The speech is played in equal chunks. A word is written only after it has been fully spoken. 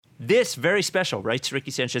This very special Rights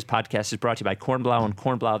Ricky Sanchez podcast is brought to you by Kornblau and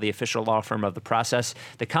Kornblau, the official law firm of The Process,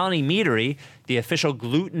 The Colony Meadery, the official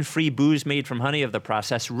gluten-free booze made from honey of The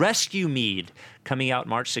Process, Rescue Mead, coming out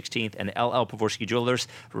March 16th, and LL Pavorsky Jewelers.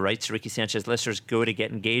 Rights Ricky Sanchez listeners, go to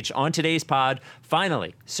get engaged. On today's pod,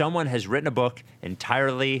 finally, someone has written a book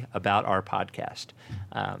entirely about our podcast.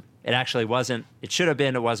 It actually wasn't. It should have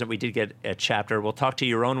been. It wasn't. We did get a chapter. We'll talk to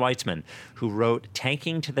Yaron Weitzman, who wrote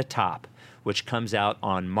Tanking to the Top, which comes out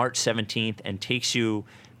on March 17th and takes you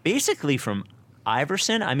basically from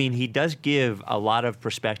Iverson. I mean, he does give a lot of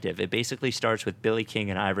perspective. It basically starts with Billy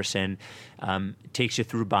King and Iverson, takes you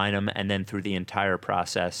through Bynum, and then through the entire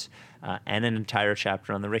process, and an entire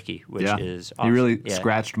chapter on the Ricky, which is awesome. He really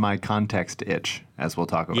scratched my context itch, as we'll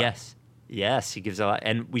talk about. Yes, he gives a lot,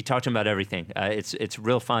 and we talked to him about everything. It's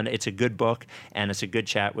real fun. It's a good book, and it's a good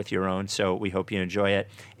chat with Yaron, so we hope you enjoy it.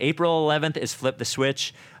 April 11th is Flip the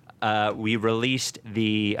Switch. We released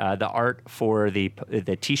the art for the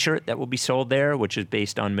T-shirt that will be sold there, which is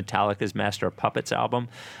based on Metallica's Master of Puppets album.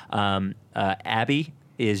 Abby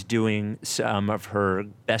is doing some of her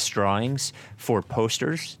best drawings for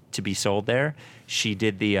posters to be sold there. She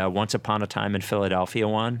did the Once Upon a Time in Philadelphia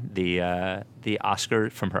one, the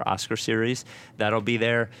Oscar from her Oscar series. That'll be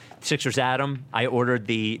there. Sixers Adam, I ordered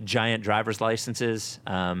the giant driver's licenses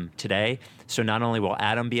today. So not only will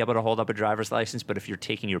Adam be able to hold up a driver's license, but if you're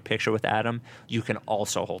taking your picture with Adam, you can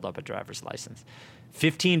also hold up a driver's license.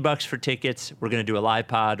 $15 for tickets. We're going to do a live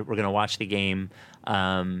pod. We're going to watch the game.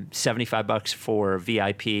 $75 for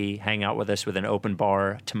VIP. Hang out with us with an open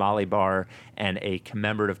bar, tamale bar, and a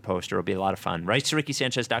commemorative poster. It'll be a lot of fun.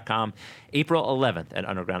 RightsToRickySanchez.com, April 11th at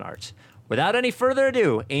Underground Arts. Without any further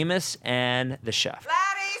ado, Amos and the Chef.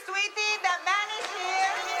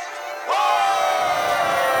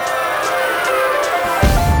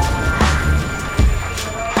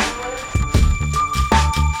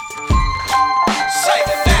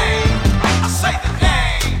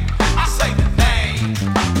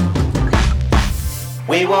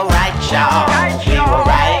 We were right, y'all. We were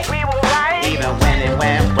right. Even when it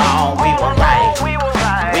went wrong, we were right.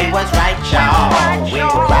 We was right, y'all. We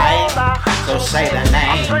were right. So say the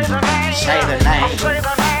name. Say the name.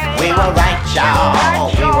 We were right,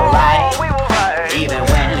 y'all. We were right. Even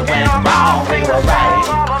when it went wrong, we were right.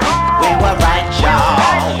 We were right,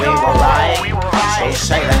 y'all. We were right. So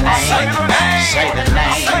say the name. Say the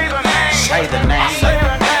name. Say the name.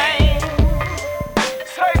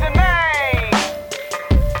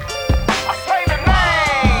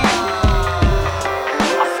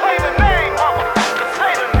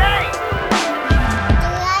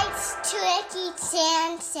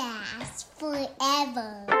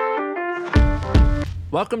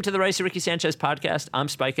 Welcome to the Rights Ricky Sanchez podcast. I'm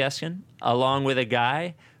Spike Eskin, along with a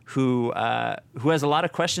guy who has a lot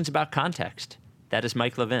of questions about context. That is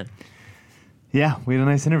Mike Levin. Yeah, we had a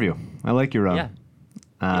nice interview. I like you, Rob. Yeah.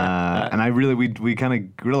 And I really, we kind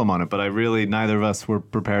of grill him on it, but neither of us were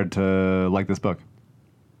prepared to like this book.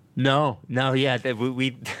 No, yeah,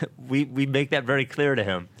 we make that very clear to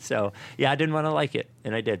him. So, yeah, I didn't want to like it,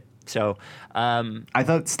 and I did. So, I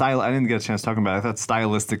thought I didn't get a chance talking about it. I thought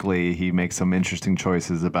stylistically he makes some interesting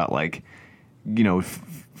choices about, like, you know,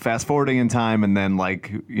 fast forwarding in time and then,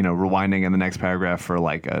 like, you know, rewinding in the next paragraph for,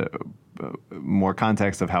 like, a more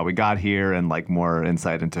context of how we got here and, like, more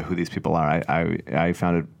insight into who these people are. I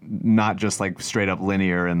found it not just, like, straight up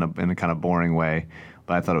linear in a kind of boring way,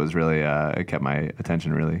 but I thought it was really it kept my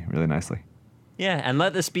attention really, really nicely. Yeah, and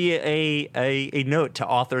let this be a note to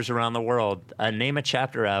authors around the world. Name a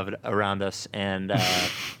chapter around us, and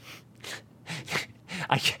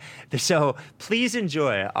so please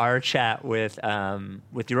enjoy our chat with Yaron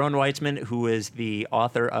Weitzman, who is the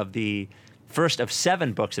author of the first of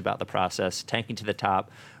 7 books about the process, Tanking to the Top,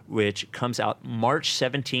 which comes out March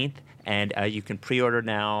 17th, and you can pre-order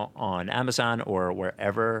now on Amazon or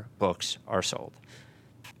wherever books are sold.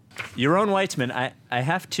 Yaron Weitzman, I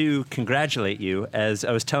have to congratulate you. As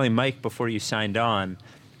I was telling Mike before you signed on,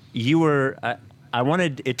 you were I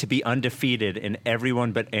wanted it to be undefeated in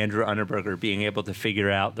everyone but Andrew Unterberger being able to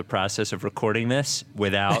figure out the process of recording this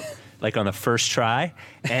without, like, on the first try,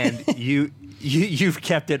 and you've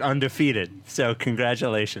kept it undefeated. So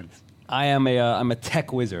congratulations. I'm a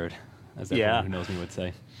tech wizard, as everyone who knows me would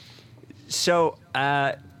say. So.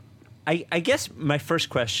 I guess my first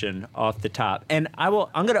question off the top, and I'm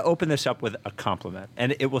going to open this up with a compliment,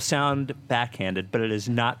 and it will sound backhanded, but it is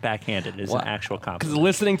not backhanded. It is an actual compliment. Because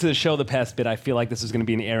listening to the show the past bit, I feel like this is going to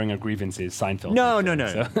be an airing of grievances, Seinfeld. No.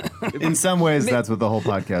 In some ways, that's what the whole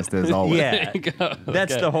podcast is. Always. Yeah,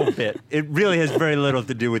 that's the whole bit. It really has very little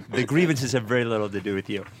to do with, the grievances have very little to do with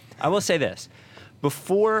you. I will say this.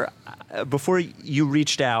 before you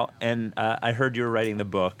reached out and I heard you were writing the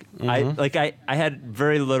book, I had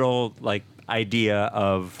very little like idea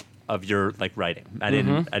of your like writing. I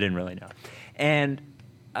didn't really know, and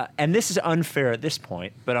this is unfair at this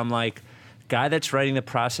point, but I'm like, guy that's writing the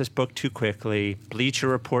process book too quickly, Bleacher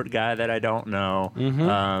Report guy that I don't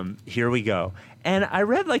know. Here we go, and I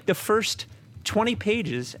read like the first 20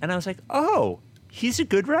 pages, and I was like, oh. He's a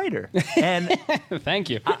good writer. And thank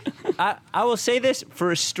you. I will say this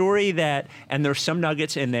for a story that, and there's some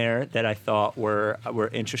nuggets in there that I thought were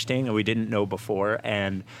interesting and we didn't know before,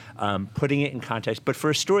 and putting it in context. But for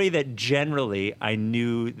a story that generally I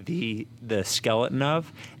knew the skeleton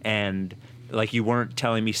of, and like you weren't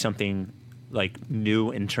telling me something like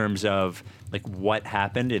new in terms of like what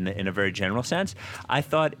happened in a very general sense. I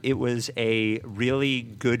thought it was a really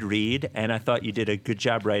good read, and I thought you did a good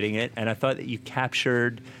job writing it, and I thought that you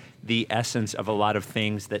captured the essence of a lot of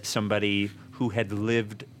things that somebody who had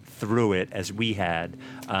lived through it as we had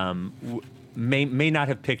may not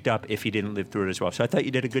have picked up if he didn't live through it as well. So I thought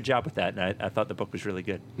you did a good job with that, and I thought the book was really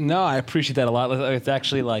good. No, I appreciate that a lot. It's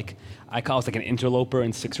actually like, I call it like an interloper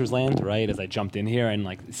in Sixers land, right? As I jumped in here and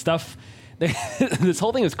like stuff. This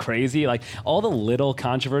whole thing is crazy. Like all the little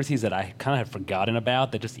controversies that I kind of had forgotten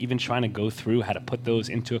about, that just even trying to go through how to put those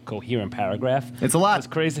into a coherent paragraph. It's a lot. It's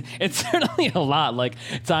crazy. It's certainly a lot. Like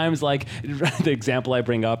times like the example I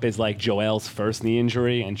bring up is like Joel's first knee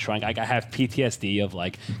injury and trying, I have PTSD of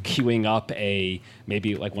like queuing up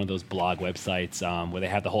maybe like one of those blog websites where they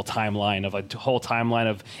have the whole timeline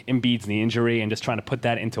of Embiid's knee injury and just trying to put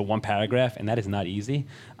that into one paragraph. And that is not easy.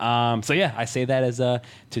 So yeah, I say that as to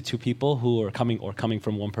two people who are coming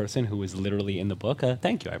from one person who is literally in the book.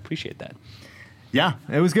 Thank you. I appreciate that. Yeah,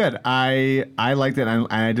 it was good. I liked it, and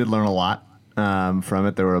I did learn a lot from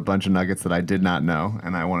it. There were a bunch of nuggets that I did not know,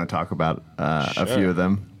 and I want to talk about a few of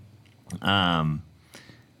them.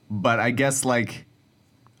 But I guess, like,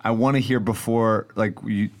 I want to hear before, like,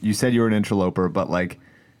 you said you were an interloper, but, like,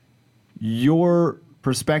 your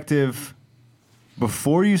perspective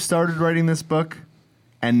before you started writing this book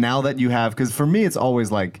and now that you have, because for me it's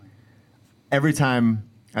always like, every time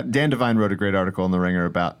Dan Devine wrote a great article in The Ringer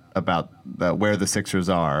about where the Sixers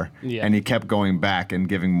are, and he kept going back and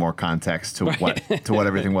giving more context to what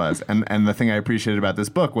everything was. And the thing I appreciated about this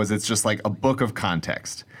book was it's just like a book of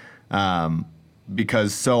context,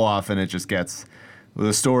 because so often it just gets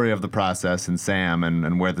the story of the process and Sam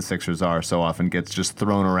and where the Sixers are so often gets just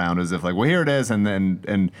thrown around as if like, well, here it is,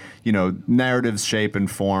 and you know, narratives shape and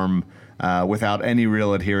form without any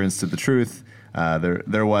real adherence to the truth.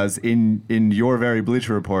 There was in your very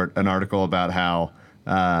Bleacher Report an article about how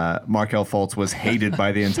Markelle Fultz was hated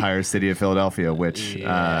by the entire city of Philadelphia, which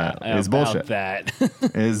is bullshit. That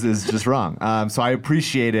is just wrong. So I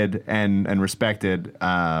appreciated and respected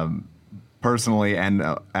personally and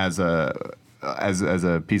as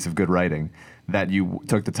a piece of good writing that you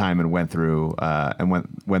took the time and went through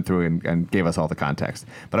and gave us all the context.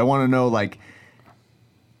 But I want to know, like,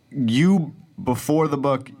 you before the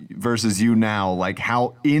book versus you now, like,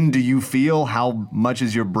 how in do you feel? How much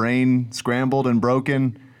is your brain scrambled and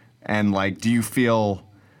broken? And, like, do you feel,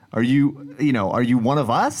 are you one of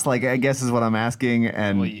us? Like, I guess is what I'm asking.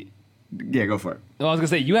 And yeah, go for it. Well, I was going to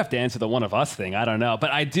say, you have to answer the one of us thing. I don't know.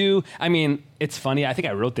 But I do. I mean, it's funny. I think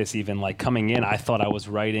I wrote this even like coming in. I thought I was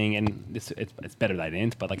writing, and it's better that I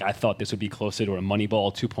didn't, but like I thought this would be closer to a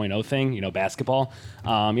Moneyball 2.0 thing, basketball.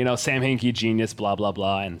 Sam Hinkie, genius, blah, blah,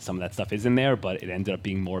 blah. And some of that stuff is in there, but it ended up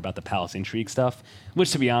being more about the Palace intrigue stuff,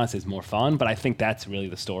 which to be honest is more fun. But I think that's really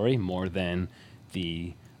the story more than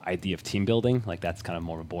the idea of team building. Like that's kind of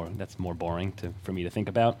more boring. That's more boring for me to think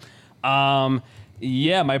about.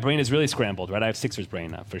 Yeah, my brain is really scrambled, right? I have Sixers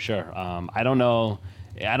brain for sure. I don't know.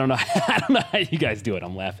 I don't know how you guys do it.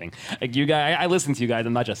 I'm laughing. Like you guys, I listen to you guys.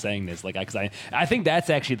 I'm not just saying this, like, because I think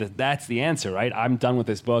that's actually that's the answer, right? I'm done with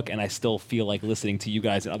this book, and I still feel like listening to you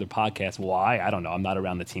guys and other podcasts. Why? I don't know. I'm not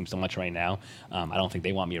around the team so much right now. I don't think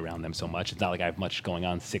they want me around them so much. It's not like I have much going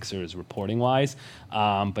on Sixers reporting wise,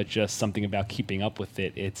 but just something about keeping up with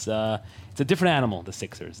it. It's a different animal, the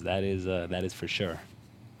Sixers. That is for sure.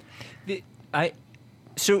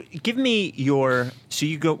 So give me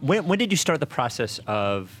when did you start the process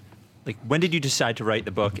of, like, when did you decide to write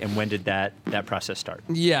the book, and when did that process start?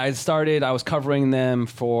 Yeah, I was covering them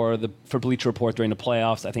for Bleacher Report during the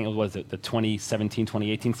playoffs. I think it was the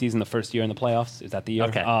 2017-2018 season, the first year in the playoffs. Is that the year?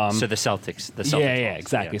 Okay, so the Celtics. Yeah,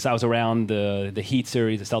 exactly. Yeah. So I was around the Heat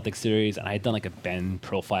series, the Celtics series, and I had done like a Ben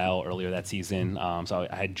profile earlier that season. So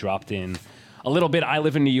I had dropped in a little bit. I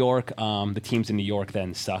live in New York. The teams in New York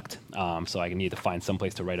then sucked, so I needed to find some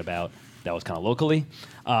place to write about that was kind of locally.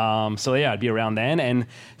 So yeah, I'd be around then, and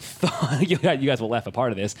thought, you guys will laugh at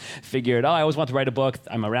part of this. Figured, I always want to write a book.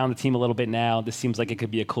 I'm around the team a little bit now. This seems like it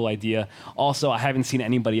could be a cool idea. Also, I haven't seen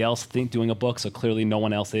anybody else doing a book, so clearly no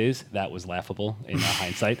one else is. That was laughable in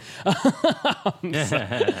hindsight. So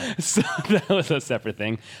that was a separate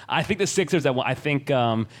thing. I think the Sixers.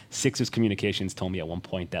 Sixers communications told me at one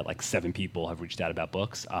point that like 7 people have reached out about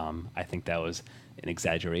books. I think that was an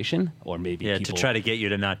exaggeration, or maybe people, to try to get you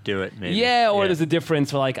to not do it. Maybe. There's a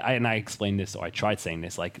difference. I explained this, or I tried saying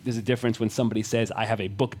this. Like, there's a difference when somebody says, "I have a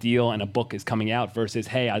book deal and a book is coming out," versus,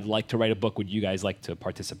 "Hey, I'd like to write a book. Would you guys like to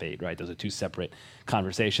participate?" Right? Those are 2 separate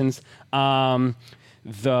conversations.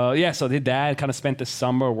 So I did that. Kind of spent the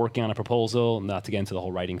summer working on a proposal. Not to get into the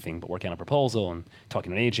whole writing thing, but working on a proposal and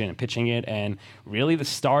talking to an agent and pitching it. And really, the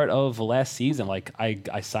start of last season, like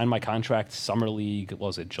I signed my contract summer league. What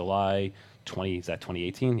was it, July 20? Is that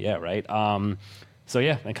 2018? Yeah, right. I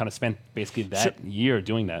kind of spent basically that year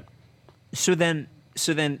doing that. So then,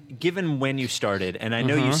 given when you started, and I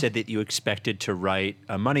know you said that you expected to write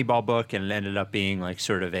a Moneyball book, and it ended up being like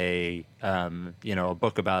sort of a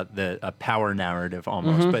book about a power narrative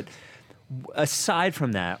almost. But aside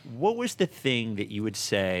from that, what was the thing that you would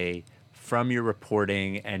say from your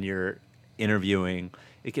reporting and your interviewing?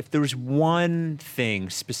 Like, if there was one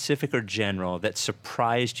thing, specific or general, that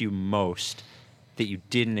surprised you most that you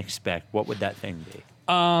didn't expect, what would that thing be?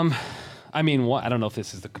 I don't know if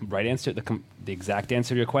this is the right answer, the exact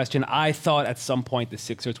answer to your question. I thought at some point the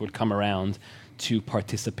Sixers would come around to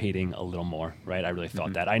participating a little more, right? I really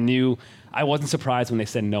thought that. I wasn't surprised when they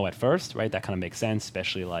said no at first, right? That kind of makes sense,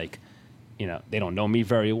 especially like, they don't know me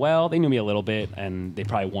very well. They knew me a little bit, and they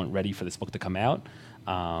probably weren't ready for this book to come out.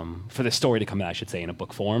 For the story to come out, I should say, in a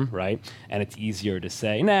book form, right? And it's easier to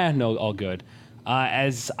say, no, all good.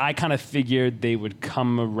 As I kind of figured they would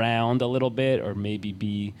come around a little bit, or maybe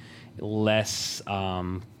be less, I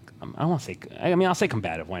don't want to say, I'll say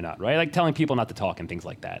combative, why not, right? Like telling people not to talk and things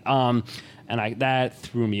like that. That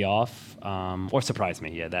threw me off, or surprised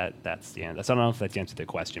me. Yeah, that's the end. I don't know if that's the answer to the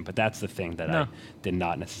question, but that's the thing that I did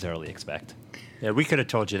not necessarily expect. Yeah, we could have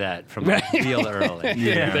told you that from real early.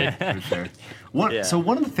 Yeah, for sure. So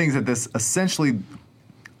one of the things that this essentially,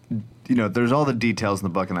 there's all the details in the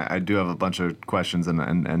book, and I do have a bunch of questions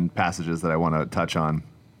and passages that I want to touch on.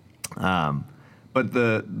 But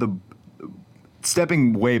the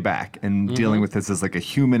stepping way back and dealing with this as like a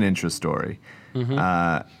human interest story,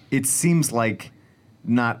 it seems like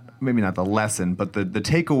maybe not the lesson, but the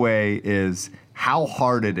takeaway is how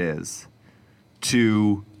hard it is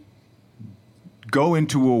to go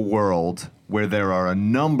into a world where there are a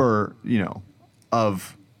number,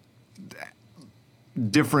 of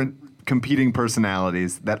different competing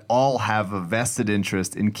personalities that all have a vested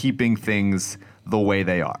interest in keeping things the way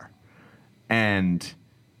they are. And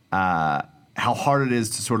how hard it is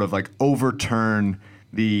to sort of like overturn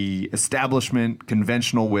the establishment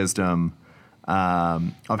conventional wisdom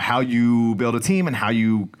of how you build a team and how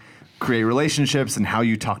you create relationships and how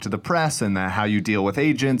you talk to the press and how you deal with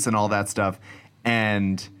agents and all that stuff.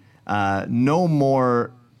 And no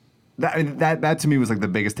more. That to me was like the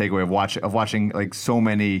biggest takeaway of watching like so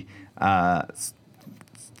many times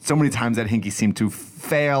that Hinkie seemed to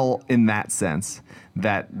fail in that sense.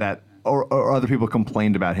 Or other people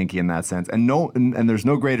complained about Hinkie in that sense. And there's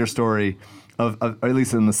no greater story of or at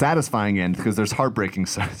least in the satisfying end, because there's heartbreaking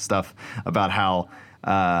stuff about how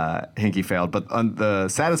Hinkie failed. But on the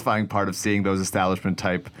satisfying part of seeing those establishment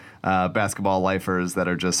type basketball lifers that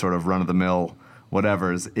are just sort of run of the mill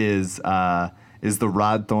whatevers is the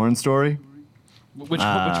Rod Thorne story. Which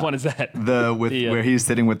one is that? Where he's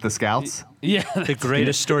sitting with the scouts. Yeah, the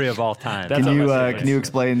greatest story of all time. Can you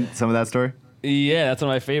explain some of that story? Yeah, that's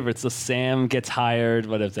one of my favorites. So Sam gets hired,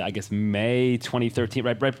 what is it, I guess May 2013,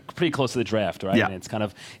 right pretty close to the draft, right? Yeah. And it's kind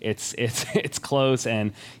of, it's close,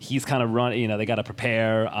 and he's kind of running, they got to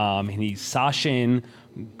prepare, and he's Sachin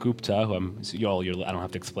Gupta, who I don't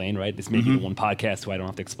have to explain, right? This may be the one podcast who I don't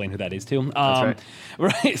have to explain who that is to. That's right.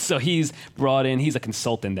 Right, so he's brought in, he's a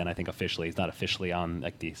consultant then, I think officially. He's not officially on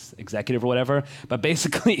like the executive or whatever, but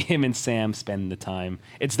basically him and Sam spend the time,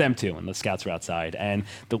 it's them two, and the scouts are outside. And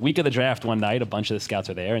the week of the draft one night, a bunch of the scouts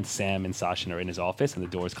are there, and Sam and Sachin are in his office, and the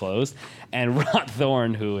door's closed. And Rod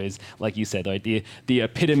Thorne, who is, like you said, like the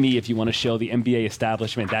epitome, if you want to show the NBA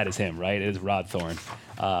establishment, that is him, right? It is Rod Thorne.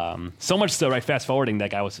 So much so, right? Fast forwarding,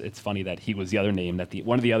 that guy was. It's funny that he was the other name that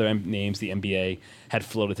one of the other names the NBA had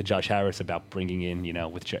floated to Josh Harris about bringing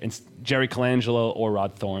in, with Jerry Colangelo or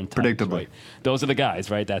Rod Thorne. Predictably. Right? Those are the guys,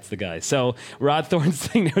 right? That's the guy. So Rod Thorne's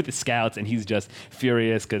sitting there with the scouts, and he's just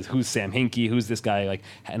furious because who's Sam Hinkie? Who's this guy? Like,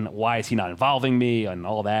 and why is he not involving me and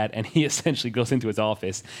all that? And he essentially goes into his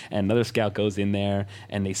office, and another scout goes in there,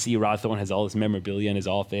 and they see Rod Thorne has all this memorabilia in his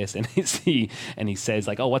office, and he says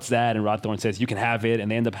like, "Oh, what's that?" And Rod Thorne says, "You can have it."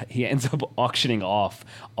 And he ends up auctioning off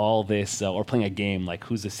all this or playing a game like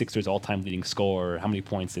who's the Sixers' all-time leading scorer. How many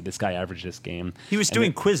points did this guy average this game? He was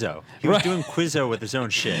doing Quizzo. He was doing Quizzo with his own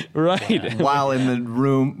shit. Right. Yeah. While in the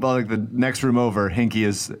room, like the next room over, Hinkie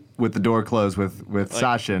is with the door closed with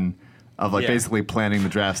Sachin of basically planning the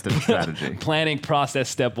draft strategy. Planning process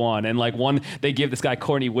step one. And they give this guy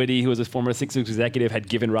Courtney Whitty, who was a former Sixers executive, had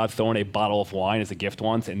given Rod Thorne a bottle of wine as a gift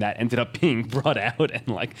once, and that ended up being brought out.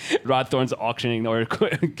 And Rod Thorne's auctioning or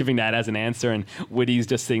giving that as an answer, and Whitty's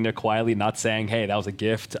just sitting there quietly, not saying, "Hey, that was a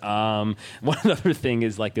gift." One other thing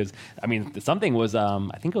is something was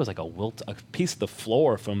I think it was a piece of the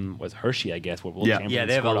floor from Hershey, I guess, where Wilt Chamberlain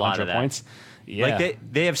they have scored a lot 100 of that. points. Yeah,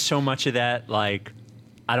 they have so much of that.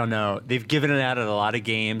 I don't know. They've given it out at a lot of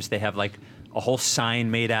games. They have a whole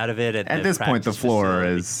sign made out of it. At this point, the floor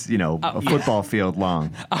is a football field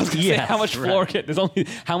long. I was going to say how much floor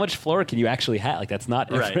how much floor can you actually have? That's not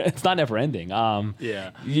it's not never ending.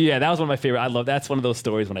 Yeah, that was one of my favorite. That's one of those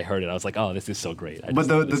stories when I heard it. I was like, oh, this is so great. But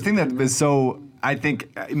the thing that is so, I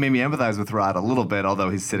think, it made me empathize with Rod a little bit, although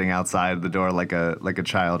he's sitting outside the door like a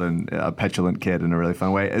child and a petulant kid in a really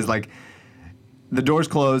fun way, is the door's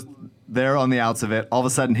closed. They're on the outs of it. All of a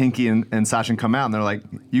sudden, Hinkie and Sachin come out, and they're like,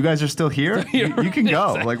 "You guys are still here? You can go.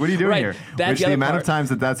 Exactly. What are you doing here?" That's Which the amount of times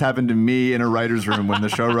that's happened to me in a writer's room when the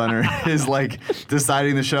showrunner is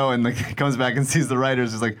deciding the show and comes back and sees the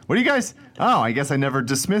writers is like, "What are you guys? Oh, I guess I never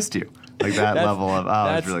dismissed you." That level of,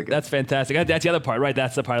 it's really good. That's fantastic. That's the other part, right?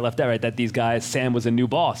 That's the part I left out, right? That these guys, Sam was a new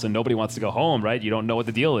boss, and nobody wants to go home, right? You don't know what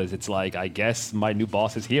the deal is. It's I guess my new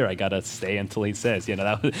boss is here. I got to stay until he says.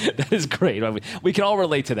 That is great. Right? We can all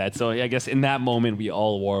relate to that. So I guess in that moment, we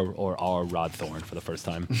all wore or are Rod Thorne for the first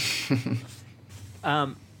time.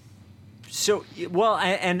 And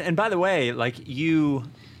by the way,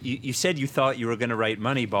 you said you thought you were going to write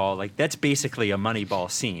Moneyball. That's basically a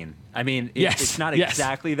Moneyball scene. I mean, it's not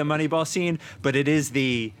exactly the Moneyball scene, but it is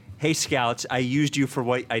the, hey, scouts, I used you for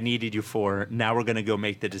what I needed you for. Now we're going to go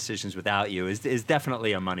make the decisions without you. Is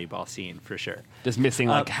definitely a Moneyball scene for sure. Just missing,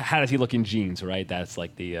 how does he look in jeans, right? That's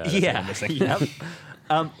missing. Yep.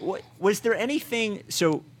 Was there anything,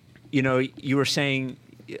 so, you were saying,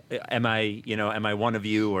 am I one of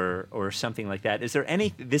you or something like that? Is there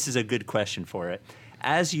this is a good question for it.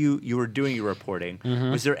 As you were doing your reporting,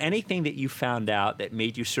 was there anything that you found out that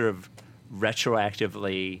made you sort of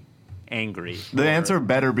retroactively angry? The answer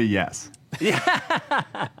better be yes.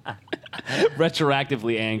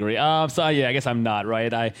 Retroactively angry. So yeah, I guess I'm not,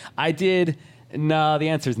 right? I did. No, the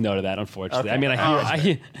answer is no to that, unfortunately. Okay. I mean,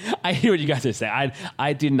 I hear what you guys are saying.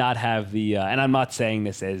 I do not have the, and I'm not saying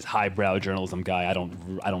this as highbrow journalism guy. I don't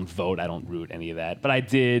vote. I don't root any of that. But I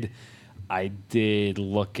did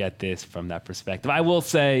look at this from that perspective. I will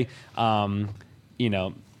say, not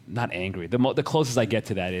angry. The closest I get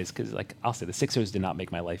to that is because, I'll say the Sixers did not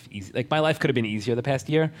make my life easy. My life could have been easier the past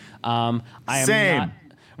year. I am Same. not.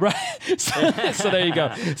 Right. So there you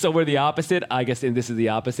go. So we're the opposite. I guess and this is the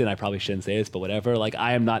opposite. I probably shouldn't say this, but whatever.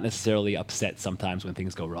 I am not necessarily upset sometimes when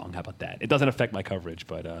things go wrong. How about that? It doesn't affect my coverage,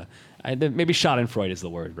 but maybe schadenfreude is the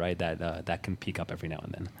word, right? That can peak up every now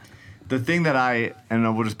and then. The thing that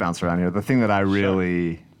and we'll just bounce around here. The thing that I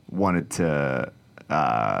really wanted to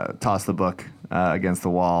toss the book against the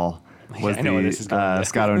wall was the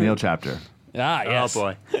Scott O'Neill chapter. Ah, yes. Oh,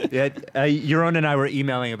 boy. Yeah, Yaron and I were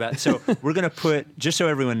emailing about it. So we're going to put, just so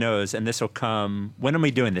everyone knows, and this will come, when are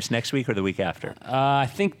we doing this? Next week or the week after? I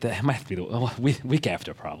think that might be the week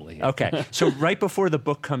after, probably. Yeah. Okay. So right before the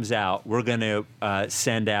book comes out, we're going to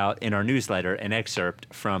send out in our newsletter an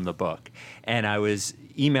excerpt from the book. And I was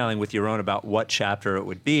emailing with Yaron about what chapter it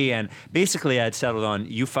would be, and basically I'd settled on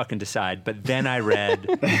you fucking decide. But then I read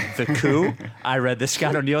The Coup. I read the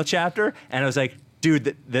Scott O'Neill chapter, and I was like,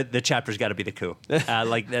 dude, the chapter's got to be The Coup.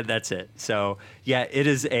 That's it. So yeah, it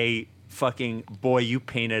is a fucking boy. You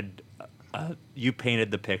painted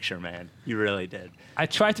the picture, man. You really did. I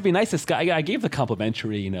tried to be nice to Scott. I gave the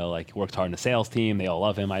complimentary, worked hard in the sales team. They all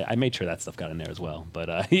love him. I made sure that stuff got in there as well.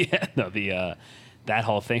 But that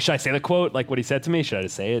whole thing. Should I say the quote, what he said to me? Should I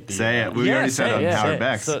just say it? Say it. We already said it on Howard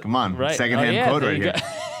Beck's. Come on, secondhand quote right here.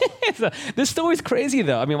 This story's crazy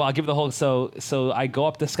though. I mean, well, I'll give the whole. So I go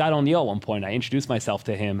up to Scott O'Neill at one point. I introduce myself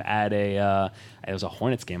to him at it was a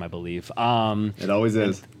Hornets game, I believe. It always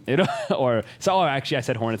is. Actually, I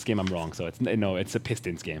said Hornets game. I'm wrong. So it's a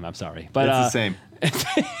Pistons game. I'm sorry, but It's the same.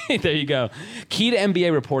 There you go. Key to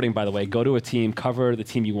NBA reporting, by the way. Go to a team, cover the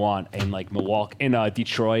team you want in like Milwaukee, in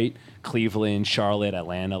Detroit, Cleveland, Charlotte,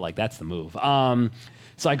 Atlanta. Like that's the move.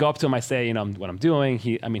 So I go up to him, I say, what I'm doing.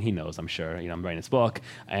 He knows, I'm sure. I'm writing this book.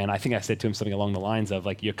 And I think I said to him something along the lines of,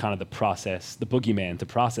 like, you're kind of the boogeyman to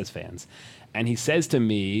process fans. And he says to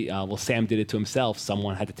me, well, Sam did it to himself.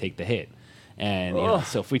 Someone had to take the hit. And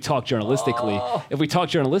so if we talk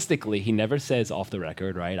journalistically, he never says off the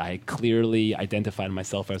record, right? I clearly identified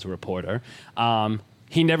myself as a reporter.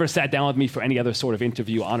 He never sat down with me for any other sort of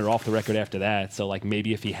interview on or off the record after that. So, like,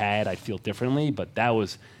 maybe if he had, I'd feel differently. But that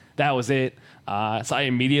was it. So I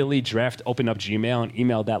immediately opened up Gmail and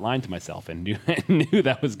emailed that line to myself and knew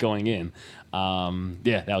that was going in. I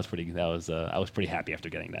was pretty happy after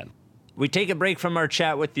getting that. We take a break from our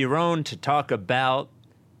chat with Yaron to talk about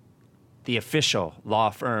the official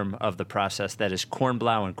law firm of the process that is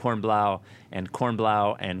Kornblau and Kornblau and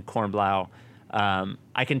Kornblau and Kornblau.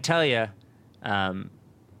 I can tell you,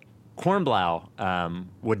 Kornblau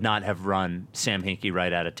would not have run Sam Hinkie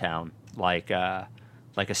right out of town like a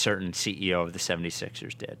certain CEO of the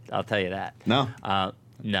 76ers did. I'll tell you that. No.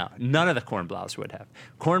 No, none of the Kornblaus would have.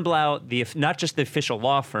 Kornblau, not just the official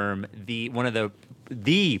law firm, one of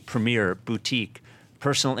the premier boutique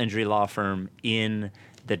personal injury law firm in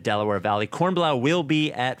the Delaware Valley. Kornblau will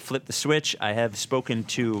be at Flip the Switch. I have spoken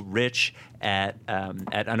to Rich at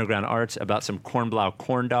Underground Arts about some Kornblau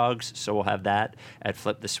corn dogs, so we'll have that at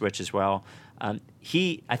Flip the Switch as well. I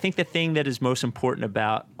think the thing that is most important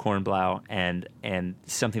about Kornblau and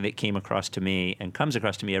something that came across to me and comes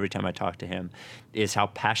across to me every time I talk to him is how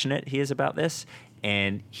passionate he is about this,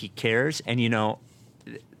 and he cares. And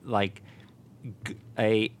like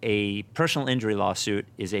a personal injury lawsuit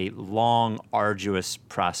is a long, arduous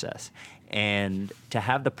process, and to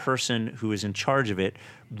have the person who is in charge of it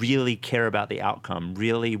really care about the outcome,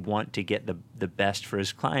 really want to get the best for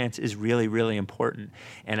his clients is really, really important.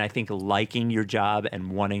 And I think liking your job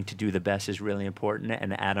and wanting to do the best is really important,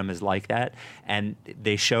 and Adam is like that. And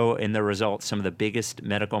they show in the results some of the biggest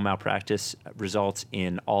medical malpractice results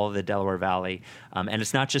in all of the Delaware Valley. And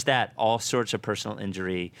it's not just that, all sorts of personal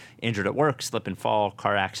injury, injured at work, slip and fall,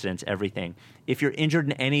 car accidents, everything. If you're injured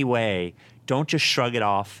in any way, don't just shrug it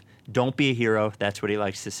off. Don't be a hero. That's what he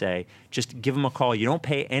likes to say. Just give him a call. You don't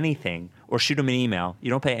pay anything, or shoot him an email. You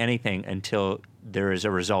don't pay anything until there is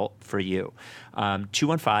a result for you.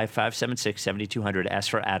 215-576-7200. Ask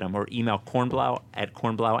for Adam, or email Kornblau at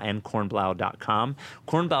kornblauandkornblau.com.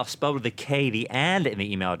 Kornblau spelled with a K. The and in the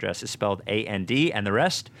email address is spelled A-N-D, and the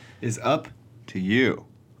rest is up to you.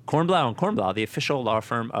 Kornblau and Kornblau, the official law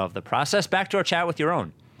firm of the process. Back to our chat with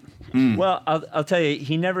Yaron. Well, I'll tell you,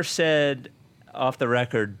 he never said off the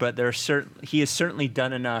record, but he has certainly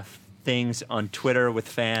done enough things on Twitter with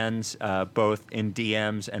fans, both in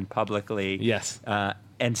DMs and publicly. Yes.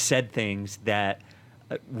 And said things that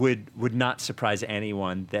would not surprise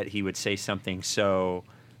anyone, that he would say something so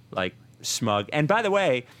like smug. And by the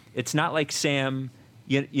way, it's not like Sam,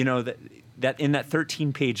 that in that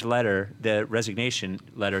 13-page letter, the resignation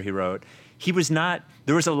letter he wrote,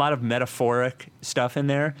 there was a lot of metaphoric stuff in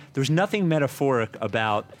there. There was nothing metaphoric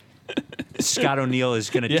about Scott O'Neill is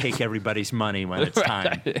going to take everybody's money when it's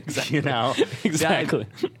time. Right, exactly. Exactly.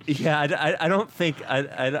 I don't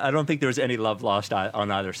think there was any love lost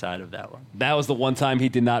on either side of that one. That was the one time he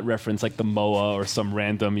did not reference like the Moa or some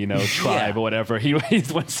random tribe or whatever. He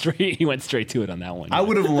went straight to it on that one. I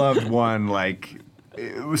would have loved one like.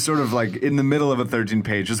 It was sort of like in the middle of a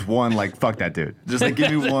 13-page, just one like, fuck that dude. Just like, give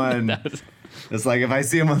me one. It's like, if I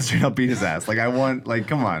see him on the street, I'll beat his ass. Like, I want, like,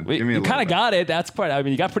 come on. Give me you kind of got it. That's part. I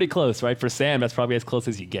mean, you got pretty close, right? For Sam, that's probably as close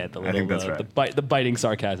as you get. I think that's right. The biting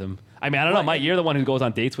sarcasm. I mean, I don't know. Mike, you're the one who goes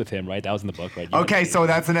on dates with him, right? That was in the book, right? Okay, so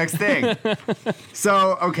that's the next thing.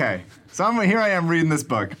 So here I am reading this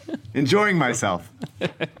book, enjoying myself.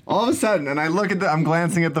 All of a sudden, and I'm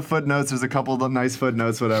glancing at the footnotes. There's a couple of nice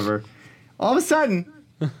footnotes, whatever. All of a sudden,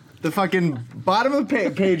 the fucking bottom of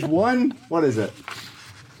page one, what is it?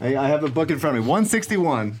 I have a book in front of me.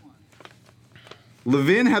 161.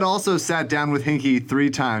 Levin had also sat down with Hinkie 3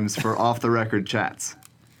 times for off-the-record chats.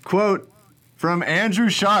 Quote, from Andrew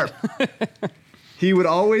Sharp. He would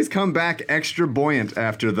always come back extra buoyant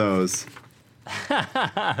after those.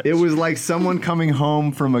 It was like someone coming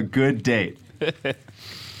home from a good date.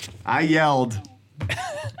 I yelled,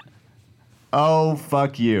 oh,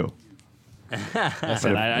 fuck you.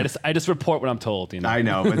 Listen, I just report what I'm told. You know? I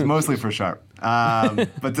know, but it's mostly for Sharp.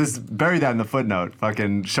 But just bury that in the footnote.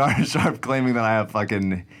 Fucking Sharp claiming that I have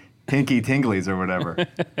fucking hinky tinglies or whatever.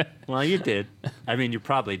 Well, you did. I mean, you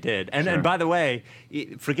probably did. And by the way,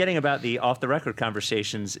 forgetting about the off-the-record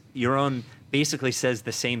conversations, your own basically says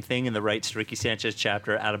the same thing in the Writes to Ricky Sanchez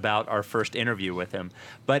chapter at about our first interview with him.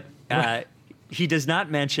 But he does not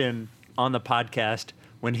mention on the podcast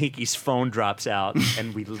when Hinky's phone drops out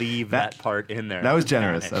and we leave that part in there. That was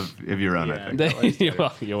generous of your own, I think.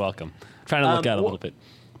 You're welcome. I'm trying to look out a little bit.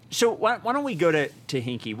 So why don't we go to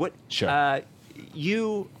Hinky? What? Sure.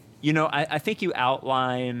 You know, I think you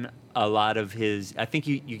outline a lot of his. I think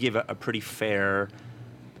you give a pretty fair,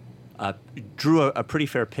 drew a pretty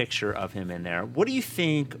fair picture of him in there. What do you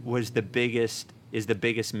think was the biggest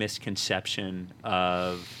misconception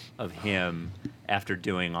of him after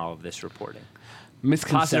doing all of this reporting?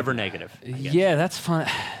 Positive or negative? Yeah, that's fun.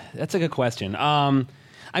 That's a good question. I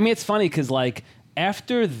mean, it's funny because like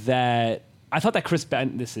after that. I thought that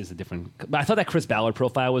I thought that Chris Ballard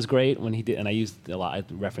profile was great when he did, and I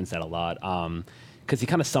referenced that a lot, because he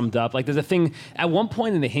kind of summed up, like there's a thing, at one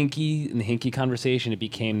point in the Hinky conversation, it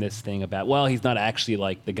became this thing about, well, he's not actually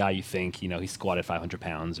like the guy you think, you know, he squatted 500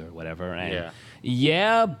 pounds or whatever, and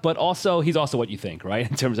but also, he's also what you think,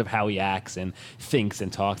 right, in terms of how he acts and thinks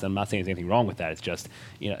and talks. I'm not saying there's anything wrong with that, it's just,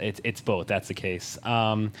 you know, it's both, that's the case.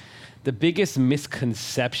 The biggest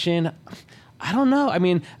misconception, I don't know. I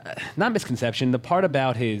mean, not misconception. The part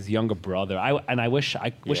about his younger brother, I wish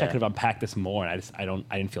I could have unpacked this more, and I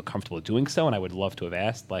didn't feel comfortable doing so, and I would love to have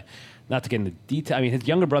asked, like, not to get into detail. I mean, his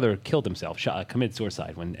younger brother killed himself, committed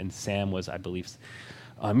suicide and Sam was, I believe,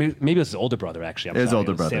 maybe it was his older brother actually. His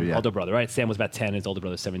older brother, older brother, right? Sam was about 10, his older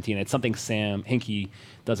brother 17. It's something Hinky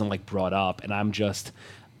doesn't like brought up, and I'm just.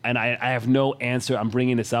 And I have no answer. I'm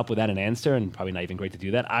bringing this up without an answer, and probably not even great to do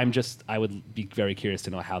that. I would be very curious to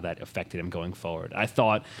know how that affected him going forward. I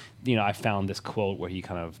thought, you know, I found this quote where he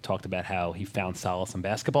kind of talked about how he found solace in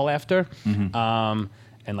basketball after. Mm-hmm.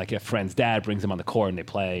 And like a friend's dad brings him on the court and they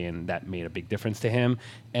play, and that made a big difference to him.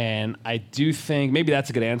 And I do think, maybe that's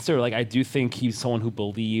a good answer. Like, I do think he's someone who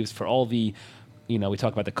believes, for all the, you know, we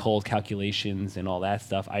talk about the cold calculations and all that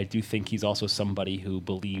stuff. I do think he's also somebody who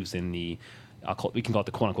believes in the, we can call it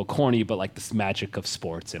the quote-unquote corny, but like this magic of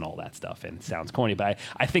sports and all that stuff. And it sounds corny, but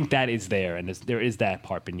I think that is there, and there is that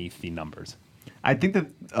part beneath the numbers. I think that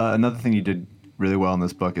another thing you did really well in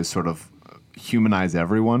this book is sort of humanize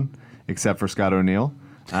everyone except for Scott O'Neill.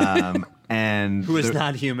 And who is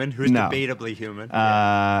not human, who is debatably human.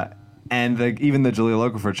 And even the Jahlil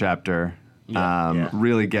Okafor chapter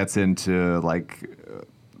really gets into like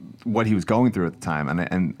what he was going through at the time,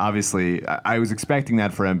 and obviously I was expecting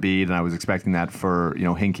that for Embiid, and I was expecting that for, you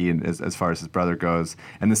know, Hinkie, and as far as his brother goes,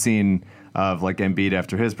 and the scene of like Embiid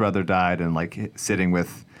after his brother died and like sitting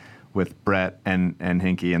with Brett and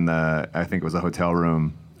Hinkie in the, I think it was a hotel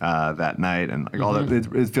room that night, and like all that,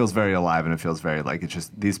 it feels very alive, and it feels very like it's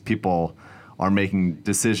just these people are making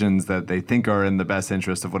decisions that they think are in the best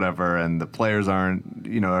interest of whatever, and the players aren't,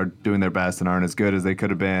 you know, are doing their best and aren't as good as they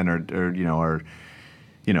could have been, or you know, are,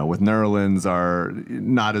 you know, with Nerlens are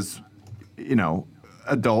not as, you know,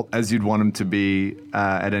 adult as you'd want them to be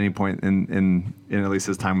at any point in at least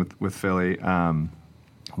his time with Philly.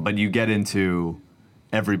 But you get into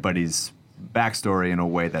everybody's backstory in a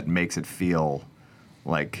way that makes it feel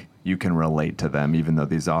like you can relate to them, even though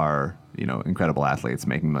these are, you know, incredible athletes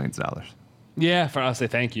making millions of dollars. Yeah, for us, I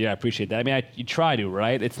thank you. I appreciate that. I mean, you try to,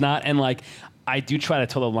 right? It's not, and like, I do try to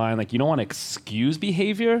toe the line. Like, you don't want to excuse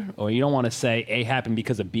behavior, or you don't want to say A happened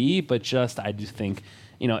because of B, but just, I do think,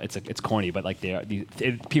 you know, it's corny, but like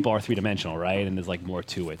people are three-dimensional, right? And there's like more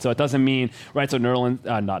to it. So it doesn't mean, right? So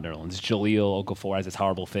Jahlil Okafor has this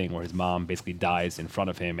horrible thing where his mom basically dies in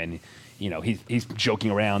front of him, and you know, he's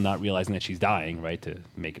joking around, not realizing that she's dying, right? To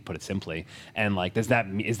put it simply. And like, is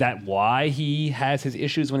that why he has his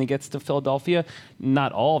issues when he gets to Philadelphia?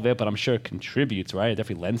 Not all of it, but I'm sure it contributes, right? It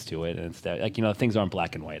definitely lends to it. And it's that, like, you know, things aren't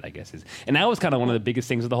black and white, I guess. And that was kind of one of the biggest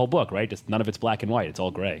things of the whole book, right? Just none of it's black and white. It's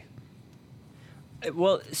all gray.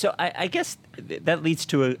 Well, so I guess that leads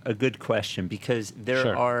to a good question, because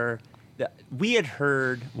there are. We had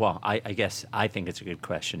heard, well, I guess I think it's a good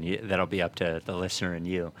question. That'll be up to the listener and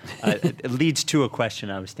you. It leads to a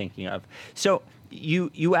question I was thinking of. So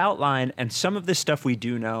you outline, and some of the stuff we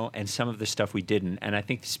do know, and some of the stuff we didn't. And I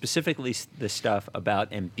think specifically the stuff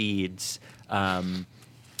about Embiid's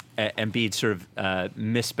sort of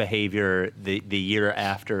misbehavior the year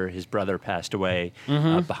after his brother passed away,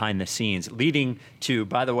 behind the scenes, leading to,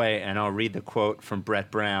 by the way, and I'll read the quote from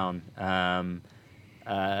Brett Brown.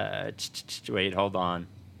 Wait, hold on.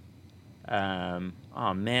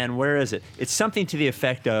 Oh man, where is it? It's something to the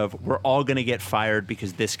effect of we're all going to get fired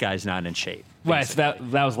because this guy's not in shape. Right, so that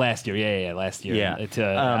was last year. Yeah, last year. Yeah.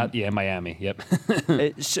 It's Miami. Yep.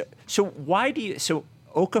 So why do you? So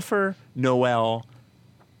Okafor, Noel,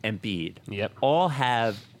 and Embiid Yep. all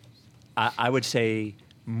have, I would say,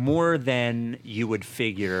 more than you would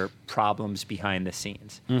figure problems behind the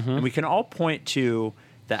scenes, and we can all point to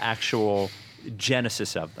the actual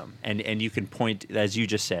genesis of them, and you can point, as you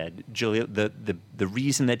just said, the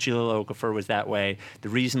reason that Jahlil Okafor was that way, the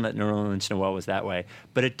reason that Nerlens Noel was that way,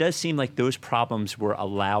 but it does seem like those problems were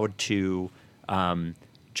allowed to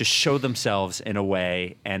just show themselves in a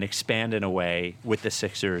way and expand in a way with the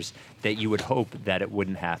Sixers that you would hope that it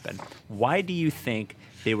wouldn't happen. Why do you think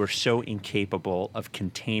they were so incapable of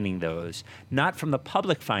containing those, not from the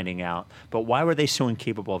public finding out, but why were they so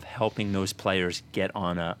incapable of helping those players get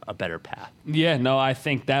on a better path? Yeah, no, I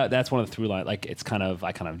think that's one of the through line. Like, it's kind of,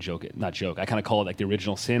 I kind of joke it, not joke, I kind of call it like the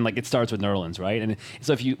original sin. Like, it starts with Nerlens, right? And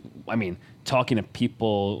so talking to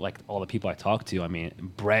people, like all the people I talk to,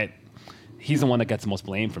 Brett, he's the one that gets the most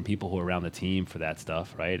blame from people who are around the team for that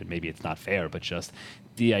stuff, right? And maybe it's not fair, but just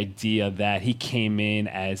the idea that he came in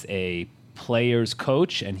as a players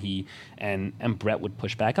coach, and Brett would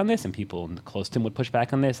push back on this, and people close to him would push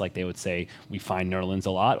back on this. Like, they would say, we find Nerlens a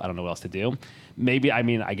lot, I don't know what else to do. Maybe,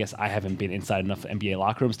 I guess I haven't been inside enough NBA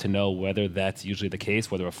locker rooms to know whether that's usually the case,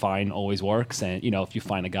 whether a fine always works. And, if you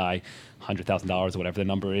find a guy $100,000 or whatever the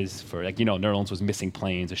number is for, Nerlens was missing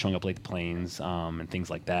planes or showing up late to planes, and things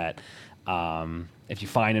like that. If you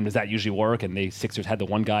find him, does that usually work? And the Sixers had the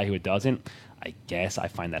one guy who it doesn't. I guess I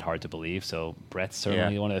find that hard to believe. So Brett's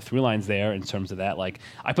certainly one of the through lines there in terms of that. Like,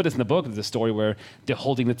 I put this in the book. There's a story where they're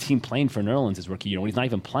holding the team plane for Nerlens his rookie year when he's not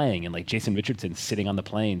even playing. And like Jason Richardson sitting on the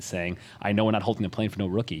plane saying, I know we're not holding the plane for no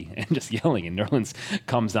rookie, and just yelling. And Nerlens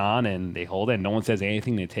comes on and they hold it and no one says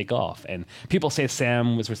anything. They take off. And people say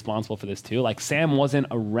Sam was responsible for this too. Like, Sam wasn't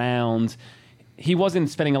around. He wasn't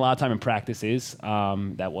spending a lot of time in practices.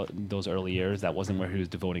 Those early years, that wasn't where he was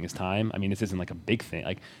devoting his time. This isn't like a big thing.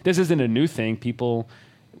 Like, this isn't a new thing.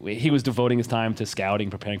 He was devoting his time to scouting,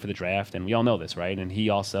 preparing for the draft, and we all know this, right? And he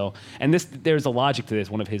also, there's a logic to this.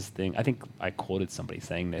 One of his things, I think I quoted somebody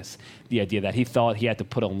saying this, the idea that he thought he had to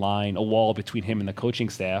put a wall between him and the coaching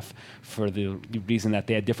staff for the reason that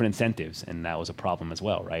they had different incentives, and that was a problem as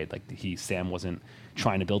well, right? Like, Sam wasn't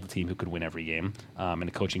trying to build a team who could win every game, and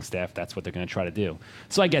the coaching staff, that's what they're going to try to do.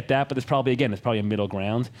 So I get that, but there's probably a middle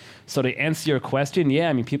ground. So to answer your question,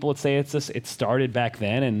 people would say it started back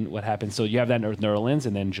then, and what happened. So you have that Nerlens,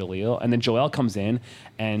 and then Jahlil, and then Joel comes in,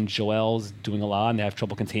 and Joel's doing a lot, and they have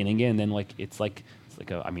trouble containing it, and then I'm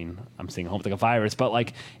saying home, it's like a virus, but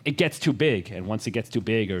like, it gets too big, and once it gets too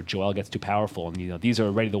big, or Joel gets too powerful, and these are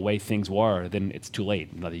already the way things were, then it's too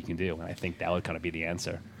late, nothing you can do. And I think that would kind of be the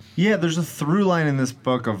answer. Yeah, there's a through line in this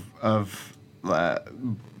book of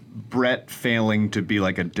Brett failing to be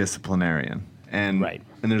like a disciplinarian, and right.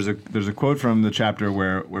 And there's a quote from the chapter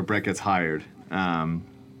where Brett gets hired,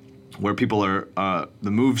 where people are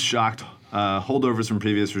the moves shocked holdovers from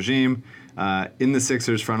previous regime in the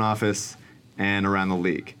Sixers front office and around the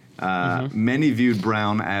league. Many viewed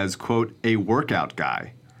Brown as, quote, a workout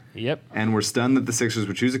guy. Yep. And were stunned that the Sixers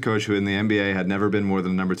would choose a coach who in the NBA had never been more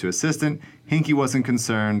than a number 2 assistant. Hinkie wasn't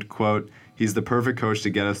concerned, quote, he's the perfect coach to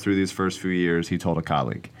get us through these first few years, he told a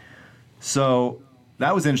colleague. So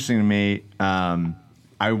that was interesting to me.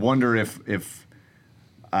 I wonder if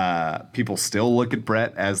people still look at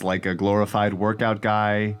Brett as like a glorified workout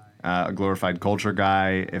guy, a glorified culture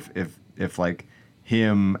guy, if like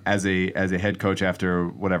him as a head coach after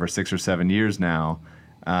whatever 6 or 7 years now,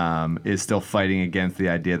 is still fighting against the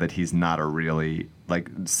idea that he's not a really like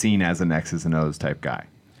seen as an X's and O's type guy.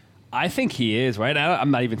 I think he is, right?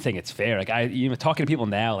 I'm not even saying it's fair. Like, talking to people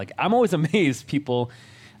now, like, I'm always amazed people.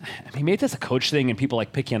 Maybe it's a coach thing, and people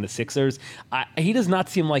like picking on the Sixers. He does not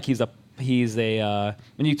seem like he's a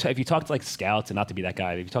if you talk to like scouts, and not to be that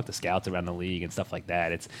guy, if you talk to scouts around the league and stuff like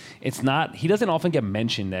that, it's not, he doesn't often get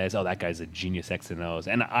mentioned as, oh, that guy's a genius X and O's.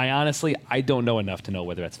 And I honestly don't know enough to know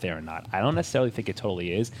whether that's fair or not. I don't necessarily think it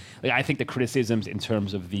totally is. Like, I think the criticisms in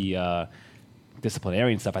terms of the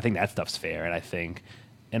disciplinarian stuff, I think that stuff's fair, and I think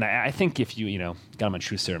if you got him on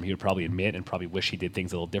true serum, he would probably admit and probably wish he did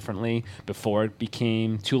things a little differently before it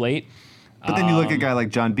became too late. But then you look at a guy like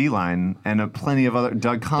John Beilein and plenty of other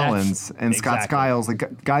Doug Collins and Scott Skiles,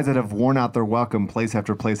 like guys that have worn out their welcome place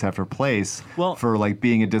after place after place for like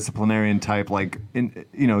being a disciplinarian type, like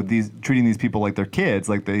treating these people like they're kids,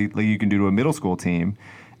 like you can do to a middle school team.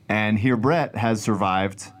 And here Brett has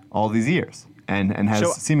survived all these years and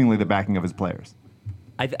has seemingly the backing of his players.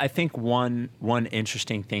 I think one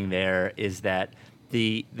interesting thing there is that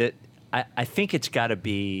I think it's got to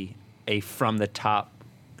be a from the top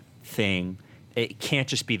thing. It can't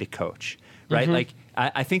just be the coach, right? Mm-hmm. Like,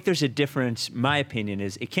 I think there's a difference. My opinion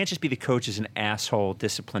is it can't just be the coach as an asshole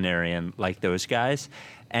disciplinarian like those guys,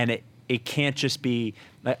 and it can't just be.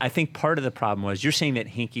 I think part of the problem was you're saying that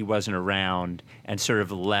Hinkie wasn't around and sort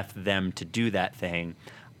of left them to do that thing.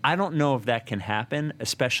 I don't know if that can happen,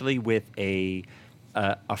 especially with a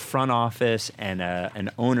front office and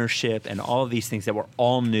an ownership and all of these things that were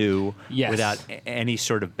all new without any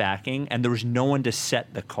sort of backing, and there was no one to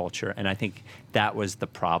set the culture. And I think that was the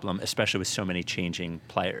problem, especially with so many changing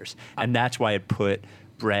players. And that's why it put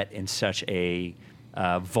Brett in such a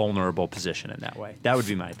vulnerable position in that way. That would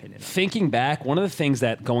be my opinion. Thinking back, one of the things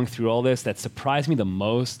that going through all this that surprised me the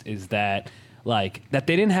most is that that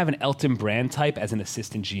they didn't have an Elton Brand type as an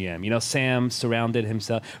assistant GM. You know, Sam surrounded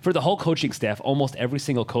himself for the whole coaching staff. Almost every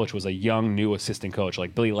single coach was a young, new assistant coach.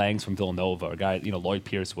 Like Billy Lang's from Villanova. A guy, Lloyd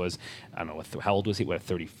Pierce was, I don't know, how old was he?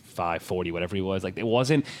 35, 40, whatever he was. Like they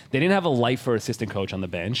didn't have a life for assistant coach on the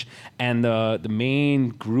bench. And the main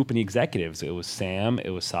group in the executives, it was Sam,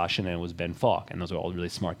 it was Sasha, and it was Ben Falk. And those are all really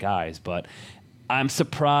smart guys. But I'm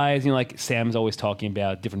surprised, like Sam's always talking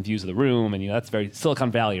about different views of the room, and that's very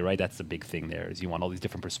Silicon Valley, right? That's the big thing there, is you want all these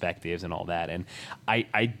different perspectives and all that. And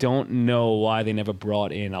I don't know why they never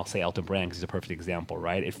brought in, I'll say Elton Brand, because he's a perfect example,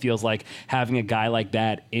 right? It feels like having a guy like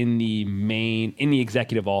that in the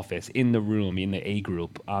executive office, in the room, in the A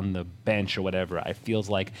group, on the bench or whatever, it feels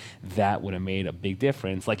like that would have made a big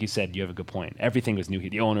difference. Like you said, you have a good point. Everything was new here.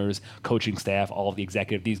 The owners, coaching staff, all of the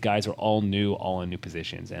executive, these guys are all new, all in new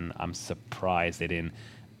positions, and I'm surprised they didn't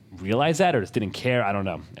realize that or just didn't care. I don't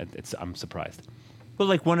know. I'm surprised. Well,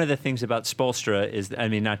 like one of the things about Spoelstra is, I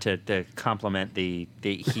mean, not to compliment the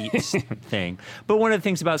Heat's thing, but one of the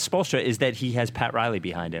things about Spoelstra is that he has Pat Riley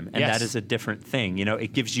behind him, and that is a different thing.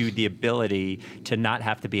 It gives you the ability to not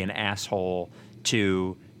have to be an asshole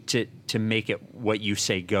to make it what you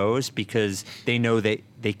say goes, because they know that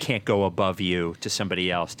they can't go above you to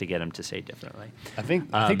somebody else to get them to say differently. I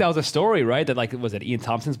think that was a story, right? That was it Ian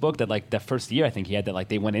Thompson's book that that first year I think he had that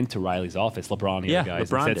they went into Riley's office, LeBron and the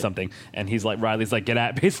guys, LeBron and said did. something, and he's like, Riley's like, get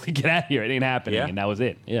out here, it ain't happening, and that was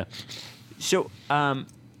it. Yeah. So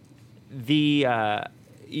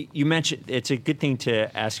you mentioned, it's a good thing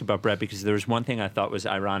to ask about Brett, because there was one thing I thought was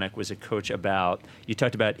ironic, was a coach you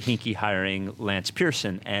talked about Hinkie hiring Lance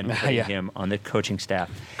Pearson and putting him on the coaching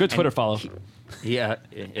staff. Good Twitter follow. Yeah.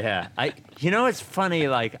 It's funny,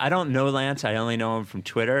 like, I don't know Lance, I only know him from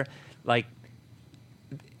Twitter. Like,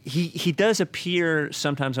 he does appear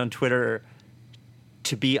sometimes on Twitter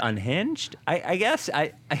to be unhinged, I guess.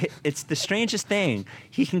 It's the strangest thing.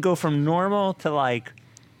 He can go from normal to, like,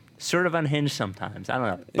 sort of unhinged sometimes. I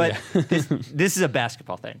don't know. But this is a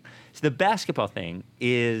basketball thing. So the basketball thing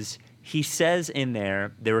is, he says in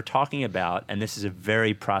there, they were talking about, and this is a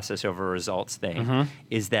very process over results thing,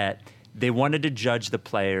 is that they wanted to judge the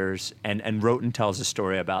players, and Roten tells a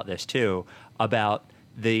story about this too, about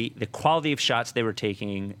the quality of shots they were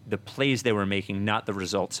taking, the plays they were making, not the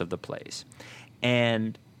results of the plays.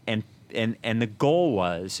 And the goal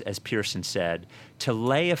was, as Pearson said, to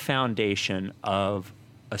lay a foundation of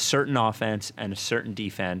a certain offense and a certain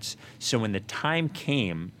defense, so when the time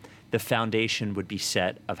came, the foundation would be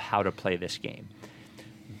set of how to play this game.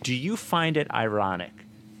 Do you find it ironic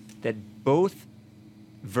that both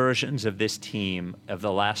versions of this team of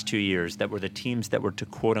the last 2 years, that were the teams that were to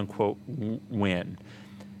quote-unquote win,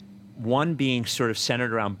 one being sort of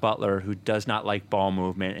centered around Butler, who does not like ball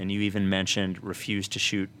movement, and you even mentioned refused to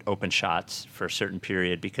shoot open shots for a certain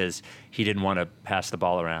period because he didn't want to pass the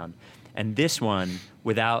ball around, and this one,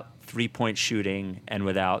 without three-point shooting and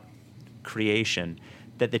without creation,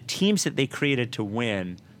 that the teams that they created to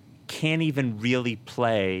win can't even really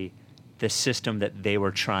play the system that they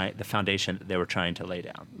were trying, the foundation that they were trying to lay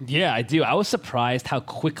down. Yeah, I do. I was surprised how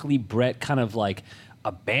quickly Brett kind of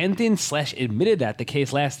abandoned/admitted that the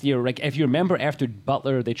case last year. Like, if you remember, after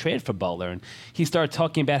Butler, they traded for Butler, and he started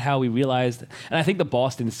talking about how he realized, and I think the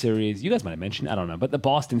Boston series, you guys might have mentioned, I don't know, but the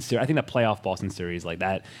Boston series, I think the playoff Boston series, like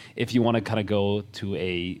that, if you want to kind of go to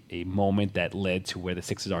a moment that led to where the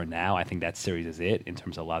Sixers are now, I think that series is it in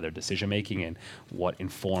terms of a lot of their decision making and what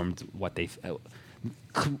informed what they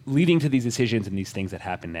leading to these decisions and these things that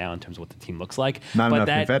happen now in terms of what the team looks like. Not enough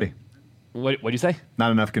confetti. What do you say?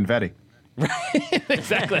 Not enough confetti.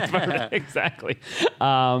 Exactly. That's perfect. Exactly.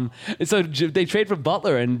 So they trade for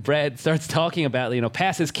Butler, and Brad starts talking about,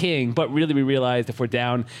 pass is king, but really we realized if we're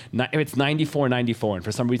down, if it's 94-94, and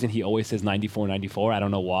for some reason he always says 94-94. I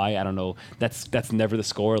don't know why. I don't know. That's never the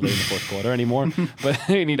score late in the fourth quarter anymore. But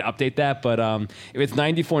you need to update that. But if it's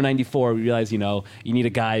 94-94, we realize, you need a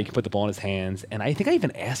guy who can put the ball in his hands. And I think I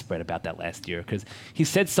even asked Brad about that last year because he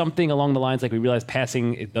said something along the lines like we realized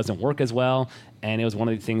passing, it doesn't work as well. And it was one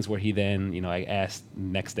of the things where he then, I asked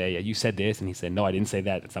next day, you said this? And he said, no, I didn't say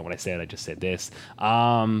that. That's not what I said. I just said this.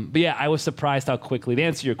 But yeah, I was surprised how quickly, to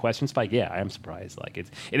answer your question, Spike, yeah, I am surprised. Like, it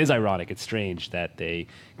is ironic. It's strange that they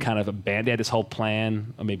kind of abandoned this whole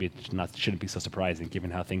plan. Or maybe it shouldn't be so surprising given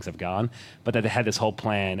how things have gone. But that they had this whole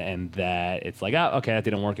plan and that it's like, oh, okay, that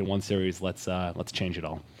didn't work in one series. Let's change it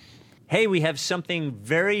all. Hey, we have something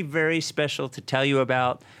very, very special to tell you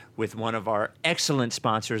about with one of our excellent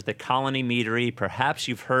sponsors, the Colony Meadery. Perhaps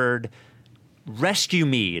you've heard Rescue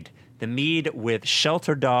Mead, the mead with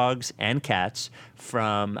shelter dogs and cats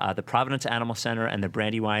from the Providence Animal Center and the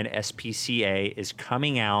Brandywine SPCA is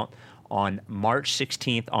coming out on March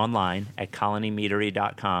 16th online at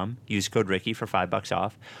colonymeadery.com. Use code Ricky for $5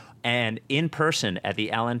 off. And in person at the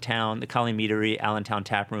Colony Meadery Allentown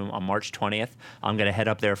Tap Room on March 20th. I'm going to head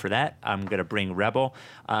up there for that. I'm going to bring Rebel.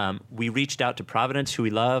 We reached out to Providence, who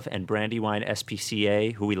we love, and Brandywine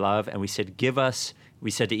SPCA, who we love, and we said,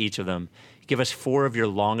 we said to each of them, give us 4 of your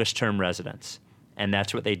longest term residents. And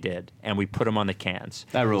that's what they did. And we put them on the cans.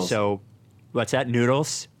 That rules. So, what's that?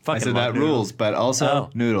 Noodles? I said that rules, but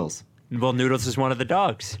also Noodles. Well, Noodles is one of the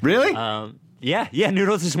dogs. Really? Yeah,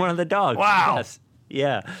 Noodles is one of the dogs. Wow. Yes.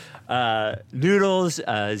 Yeah. Noodles,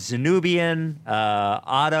 Zanubian,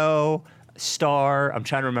 Otto, Star. I'm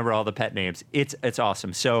trying to remember all the pet names. It's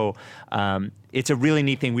awesome. So it's a really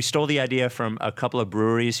neat thing. We stole the idea from a couple of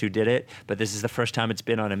breweries who did it, but this is the first time it's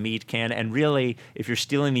been on a mead can. And really, if you're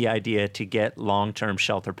stealing the idea to get long-term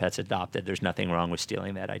shelter pets adopted, there's nothing wrong with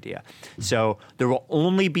stealing that idea. So there will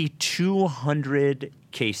only be 200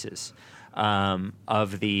 cases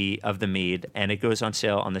of the mead, and it goes on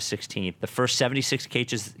sale on the 16th. The first 76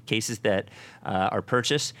 cases that are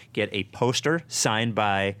purchased get a poster signed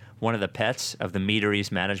by one of the pets of the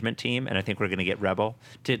Meadery's management team, and I think we're going to get Rebel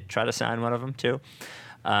to try to sign one of them too.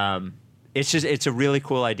 It's a really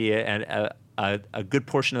cool idea, and a good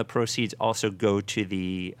portion of the proceeds also go to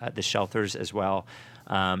the shelters as well.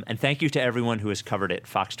 And thank you to everyone who has covered it.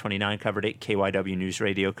 Fox 29 covered it. KYW News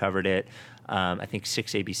Radio covered it. I think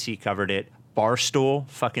 6ABC covered it. Barstool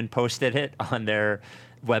fucking posted it on their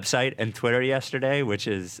website and Twitter yesterday, which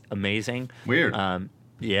is amazing. Weird.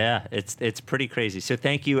 Yeah, it's pretty crazy. So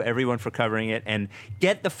thank you, everyone, for covering it. And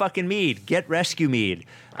get the fucking mead. Get Rescue Mead.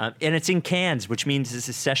 And it's in cans, which means it's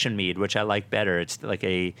a session mead, which I like better. It's like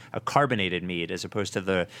a carbonated mead as opposed to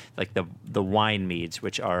the wine meads,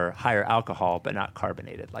 which are higher alcohol but not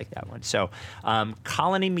carbonated like that one. So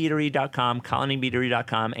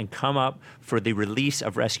colonymeadery.com, and come up for the release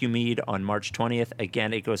of Rescue Mead on March 20th.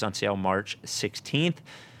 Again, it goes on sale March 16th.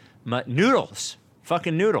 Noodles.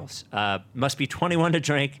 Fucking Noodles. Must be 21 to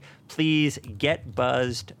drink. Please get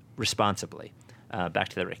buzzed responsibly. Back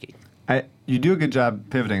to the Ricky. You do a good job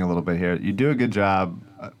pivoting a little bit here. You do a good job,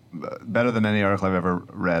 better than any article I've ever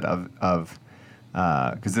read of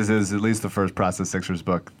because this is at least the first Process Sixers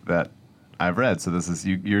book that I've read. So this is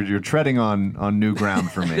you're treading on new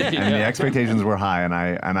ground for me, and the expectations were high, and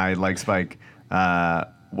I like Spike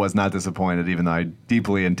was not disappointed, even though I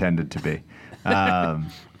deeply intended to be.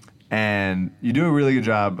 And you do a really good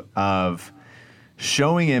job of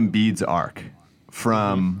showing Embiid's arc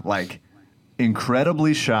from like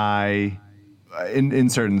incredibly shy in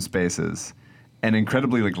certain spaces and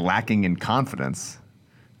incredibly like lacking in confidence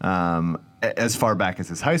as far back as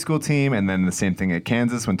his high school team, and then the same thing at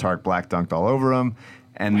Kansas when Tark Black dunked all over him,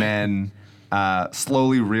 and then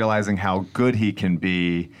slowly realizing how good he can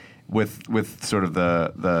be with sort of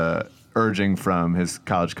the urging from his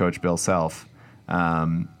college coach Bill Self.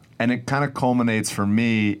 And it kind of culminates for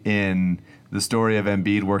me in the story of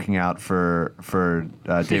Embiid working out for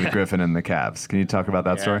David Griffin and the Cavs. Can you talk about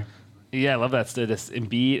that story? Yeah, I love that. This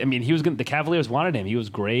Embiid. I mean, the Cavaliers wanted him. He was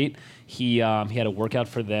great. He had a workout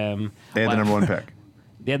for them. They had the number 1 pick.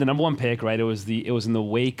 They had the number 1 pick, right? It was in the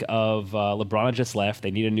wake of LeBron had just left.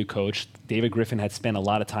 They needed a new coach. David Griffin had spent a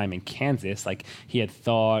lot of time in Kansas. Like he had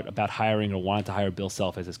thought about hiring or wanted to hire Bill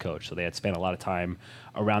Self as his coach. So they had spent a lot of time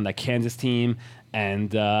around that Kansas team. And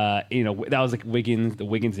that was like the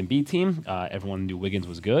Wiggins and Embiid team. Everyone knew Wiggins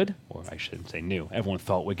was good, or I shouldn't say knew. Everyone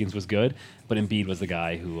thought Wiggins was good, but Embiid was the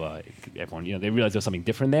guy who everyone they realized there was something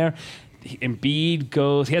different there. Embiid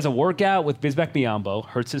goes. He has a workout with Bismack Biyombo,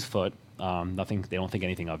 hurts his foot. Nothing. They don't think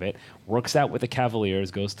anything of it. Works out with the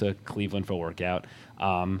Cavaliers. Goes to Cleveland for a workout.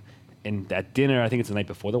 And at dinner, I think it's the night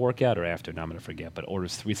before the workout or after. Now I'm going to forget. But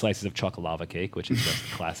orders 3 slices of chocolate lava cake, which is just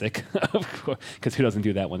classic, of course, because who doesn't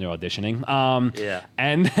do that when they're auditioning? Yeah.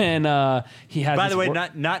 And then he has. By the way,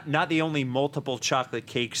 not the only multiple chocolate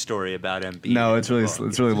cake story about Embiid. No, it's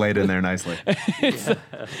really laid in there nicely.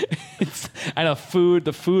 I know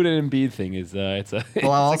the food and Embiid thing is it's a.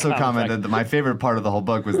 Well, I'll also comment that my favorite part of the whole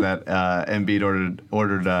book was that Embiid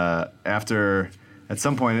ordered after. At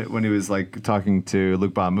some point, when he was like talking to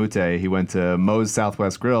Luc Bahamute, he went to Moe's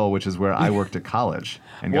Southwest Grill, which is where I worked at college,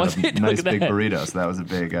 and got a nice big burrito. So that was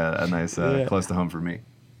a nice close to home for me.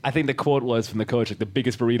 I think the quote was from the coach, like the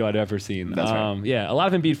biggest burrito I'd ever seen. That's right. Yeah, a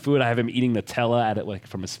lot of Embiid food. I have him eating Nutella at it like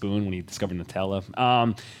from a spoon when he discovered Nutella.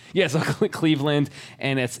 So Cleveland,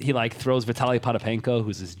 and he like throws Vitaly Potapenko,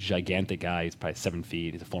 who's this gigantic guy. He's probably 7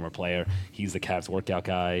 feet. He's a former player. He's the Cavs workout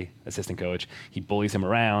guy, assistant coach. He bullies him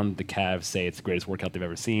around. The Cavs say it's the greatest workout they've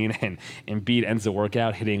ever seen, and Embiid ends the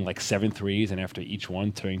workout hitting like 7 threes, and after each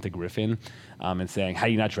one, turning to Griffin and saying, "How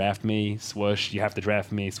do you not draft me? Swoosh! You have to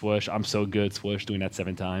draft me. Swoosh! I'm so good. Swoosh!" Doing that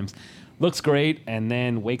 7 times. Looks great, and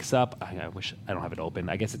then wakes up. I wish I don't have it open.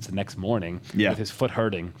 I guess it's the next morning with his foot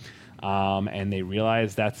hurting. And they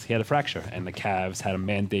realized that he had a fracture, and the Cavs had a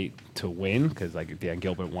mandate to win because like Dan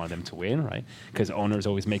Gilbert wanted them to win, right? Because owners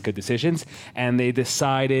always make good decisions, and they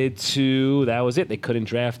decided that was it. They couldn't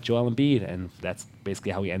draft Joel Embiid, and that's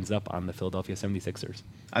basically how he ends up on the Philadelphia 76ers.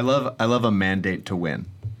 I love a mandate to win,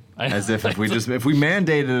 as if we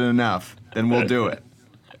mandate it enough, then we'll do it.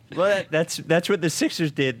 Well, that's what the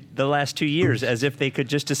Sixers did the last 2 years, as if they could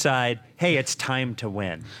just decide, hey, it's time to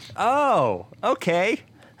win. Oh, okay.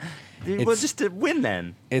 Well, just to win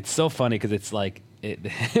then. It's so funny because it's like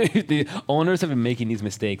the owners have been making these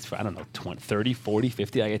mistakes for, I don't know, 20, 30, 40,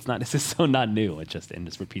 50. This is so not new. It just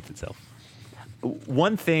repeats itself.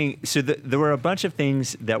 One thing, so there were a bunch of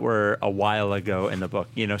things that were a while ago in the book.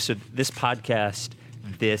 So this podcast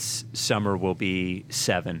this summer will be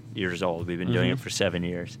 7 years old. We've been doing it for 7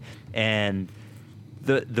 years. And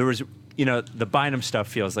there was, the Bynum stuff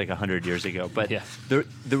feels like 100 years ago. But there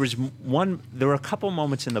were a couple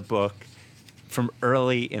moments in the book from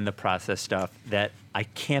early in the process stuff that I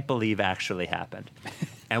can't believe actually happened.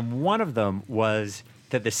 And one of them was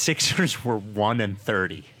that the Sixers were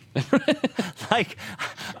 1-30. Like,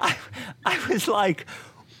 I was like,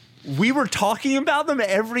 we were talking about them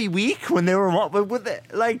every week when they were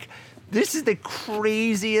like, this is the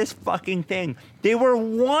craziest fucking thing. They were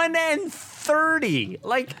 1-30.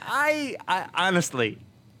 Like, I honestly,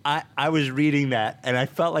 I was reading that and I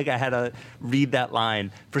felt like I had to read that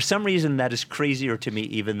line. For some reason, that is crazier to me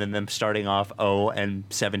even than them starting off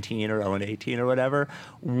 0-17 or 0-18 or whatever.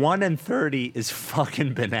 1-30 is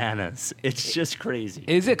fucking bananas. It's just crazy.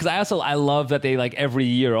 Is it? Because I love that they like every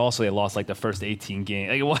year also they lost like the first 18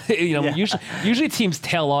 games. Like, usually teams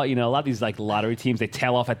tail off. A lot of these like lottery teams they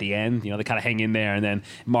tail off at the end. They kind of hang in there and then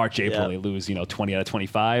March, April they lose 20 out of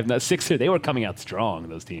 25. And the Sixers they were coming out strong.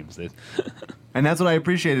 Those teams. And that's what I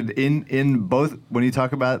appreciated in both when you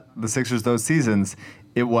talk about the Sixers those seasons.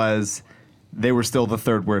 It was they were still the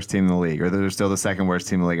 3rd worst team in the league, or they were still the 2nd worst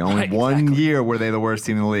team in the league. Only one year were they the worst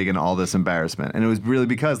team in the league, and all this embarrassment. And it was really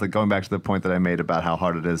because, like, going back to the point that I made about how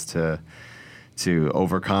hard it is to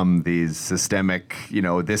overcome these systemic,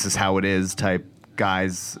 this is how it is type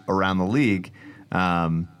guys around the league.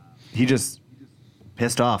 He just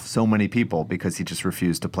pissed off so many people because he just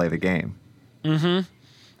refused to play the game. Mm-hmm.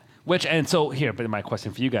 But my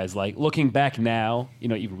question for you guys, like looking back now,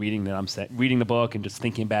 even reading the book and just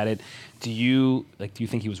thinking about it, do you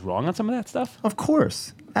think he was wrong on some of that stuff? Of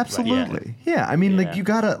course, absolutely, yeah. I mean, like you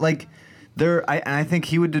gotta like there. I think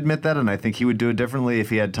he would admit that, and I think he would do it differently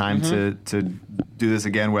if he had time to do this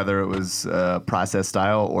again, whether it was process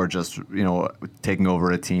style or just taking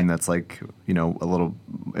over a team that's like a little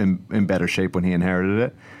in better shape when he inherited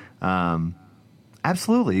it.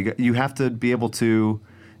 Absolutely, you have to be able to.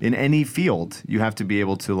 In any field, you have to be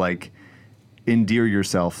able to like endear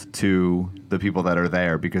yourself to the people that are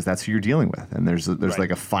there because that's who you're dealing with. And there's like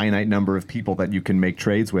a finite number of people that you can make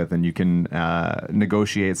trades with and you can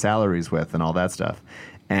negotiate salaries with and all that stuff.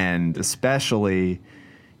 And especially,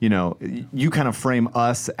 you kind of frame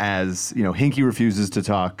us as, Hinkie refuses to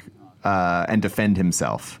talk and defend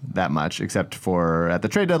himself that much, except for at the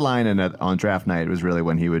trade deadline and on draft night. It was really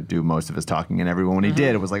when he would do most of his talking, and everyone when he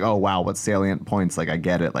did, it was like, oh wow, what salient points, like I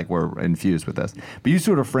get it, like we're infused with this. But you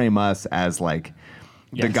sort of frame us as like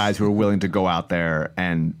the guys who are willing to go out there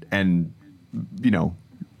and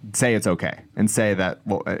say it's okay. and say that,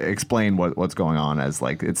 well, explain what's going on as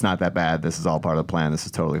like, it's not that bad. This is all part of the plan. This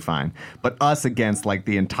is totally fine. But us against like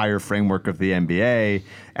the entire framework of the NBA,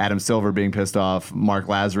 Adam Silver being pissed off, Mark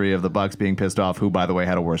Lazary of the Bucks being pissed off, who by the way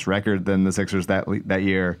had a worse record than the Sixers that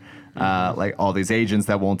year. Like all these agents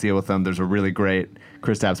that won't deal with them. There's a really great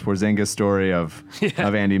Kristaps Porzingis story of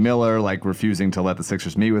Andy Miller like refusing to let the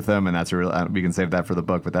Sixers meet with them, and that's a real. We can save that for the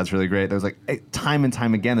book, but that's really great. There's like time and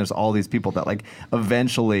time again. There's all these people that like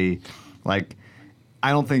eventually, like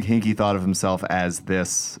I don't think Hinkie thought of himself as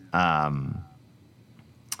this.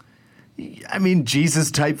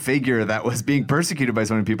 Jesus type figure that was being persecuted by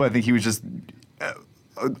so many people. I think he was just.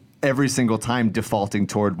 Every single time defaulting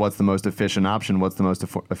toward what's the most efficient option,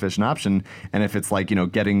 and if it's like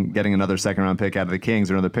getting another second round pick out of the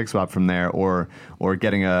Kings or another pick swap from there, or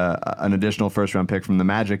getting an additional first round pick from the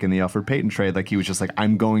Magic in the Elfrid Payton trade, like he was just like,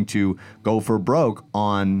 I'm going to go for broke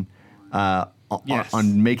on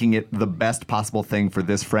making it the best possible thing for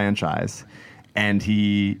this franchise, and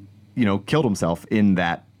he killed himself in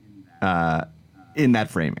that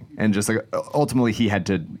framing, and just like ultimately he had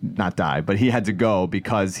to not die, but he had to go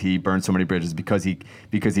because he burned so many bridges, because he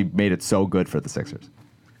made it so good for the Sixers.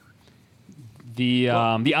 The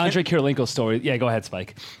Andre Kirilenko story. Yeah, go ahead,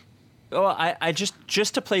 Spike. Well, I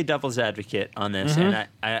just to play devil's advocate on this, and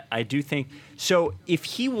I do think so. If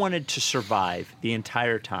he wanted to survive the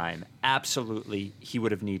entire time, absolutely, he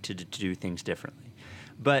would have needed to do things differently.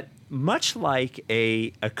 But much like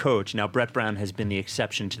a coach, now Brett Brown has been the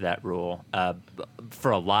exception to that rule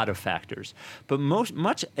for a lot of factors. But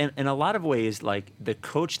in a lot of ways, like the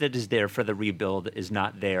coach that is there for the rebuild is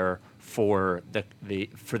not there for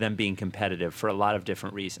for them being competitive for a lot of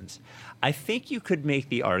different reasons. I think you could make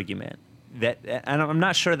the argument that, and I'm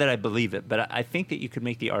not sure that I believe it, but I think that you could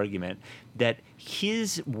make the argument that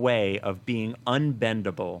his way of being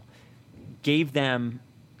unbendable gave them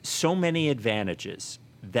so many advantages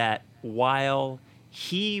that while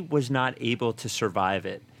he was not able to survive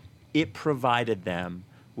it, it provided them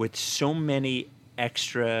with so many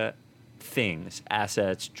extra things,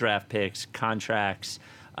 assets, draft picks, contracts,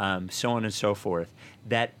 so on and so forth,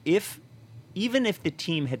 that even if the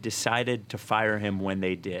team had decided to fire him when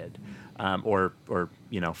they did, or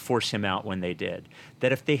force him out when they did,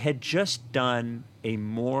 that if they had just done a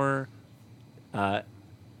more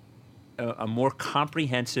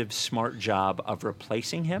comprehensive, smart job of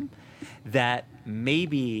replacing him, that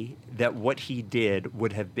maybe that what he did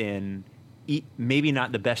would have been maybe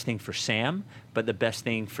not the best thing for Sam, but the best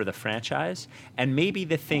thing for the franchise. And maybe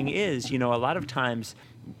the thing is, a lot of times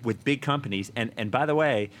with big companies, and by the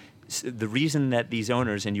way, the reason that these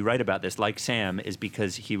owners, and you write about this, like Sam, is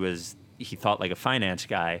because he thought like a finance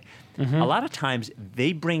guy. A lot of times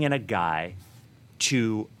they bring in a guy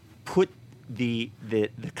to put the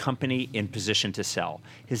company in position to sell.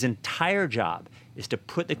 His entire job is to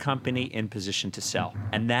put the company in position to sell.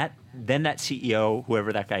 And then that CEO,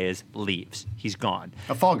 whoever that guy is, leaves. He's gone.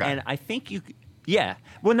 A fall guy. And I think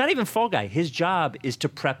well, not even fall guy. His job is to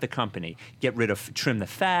prep the company, trim the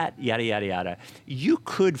fat, yada, yada, yada. You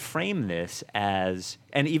could frame this as,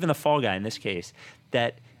 and even the fall guy in this case,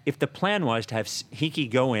 that if the plan was to have Hinkie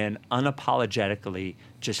go in unapologetically,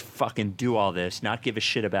 just fucking do all this, not give a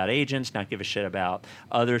shit about agents, not give a shit about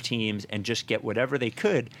other teams, and just get whatever they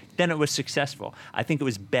could, then it was successful. I think it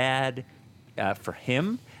was bad for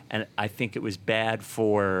him, and I think it was bad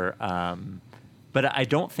for... but I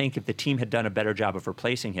don't think if the team had done a better job of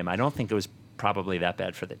replacing him, I don't think it was probably that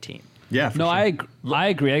bad for the team. Yeah, no, sure. I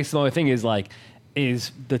agree. I guess the only thing is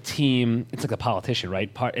the team, it's like a politician,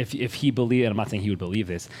 right? If he believed, and I'm not saying he would believe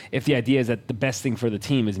this, if the idea is that the best thing for the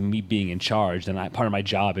team is me being in charge, then part of my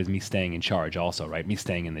job is me staying in charge also, right? Me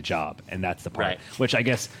staying in the job. And that's the part, right. Which I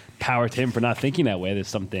guess power to him for not thinking that way. There's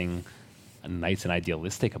something nice and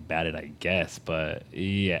idealistic about it, I guess. But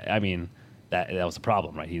yeah, I mean, that was a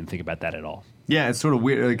problem, right? He didn't think about that at all. Yeah, it's sort of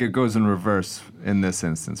weird. Like it goes in reverse in this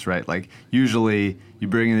instance, right? Like usually you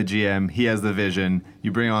bring in the GM, he has the vision.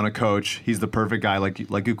 You bring on a coach, he's the perfect guy, like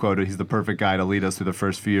you quoted, he's the perfect guy to lead us through the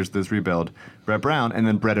first few years of this rebuild. Brett Brown, and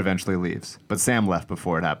then Brett eventually leaves, but Sam left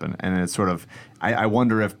before it happened, and it's sort of I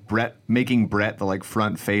wonder if making Brett the like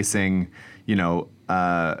front-facing, what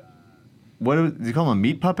do you call him, a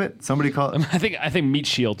meat puppet? Somebody call it. I think meat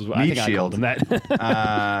shield. I called him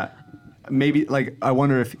that. Maybe, like, I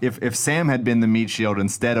wonder if Sam had been the meat shield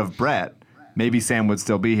instead of Brett, maybe Sam would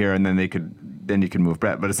still be here, and then you could move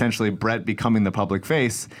Brett. But essentially, Brett becoming the public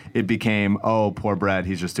face, it became, oh, poor Brett,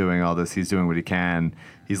 he's just doing all this. He's doing what he can.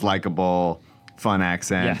 He's likable, fun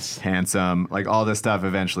accent, yes. Handsome. Like, all this stuff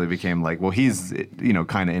eventually became like, well, he's,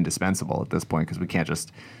 kind of indispensable at this point because we can't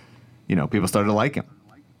just, people started to like him.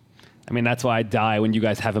 I mean, that's why I die when you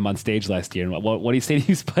guys have him on stage last year. And what do you say to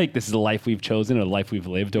you, Spike? This is the life we've chosen or the life we've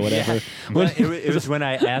lived or whatever. Yeah. Well, it was when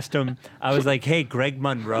I asked him, I was like, hey, Greg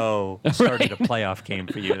Monroe started a playoff game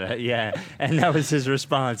for you. And that was his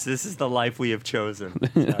response. This is the life we have chosen.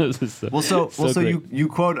 So. You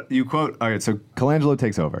quote, all right, so Colangelo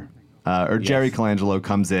takes over. Jerry Colangelo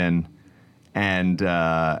comes in and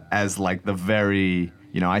as like the very,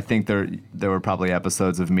 I think there were probably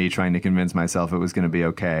episodes of me trying to convince myself it was going to be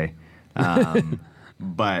okay.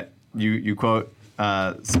 But you quote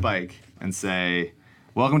Spike and say,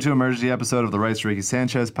 "Welcome to an emergency episode of the Rights to Ricky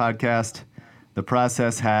Sanchez podcast. The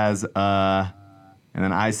process has," and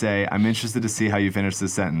then I say, "I'm interested to see how you finish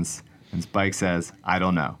this sentence." And Spike says, "I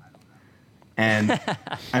don't know." And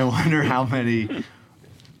I wonder how many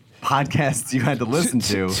podcasts you had to listen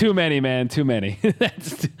to. Too many, man. Too many.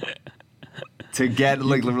 To get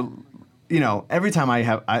every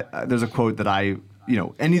time there's a quote that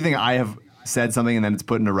anything I have said something and then it's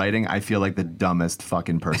put into writing, I feel like the dumbest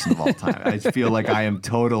fucking person of all time. I feel like I am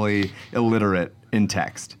totally illiterate in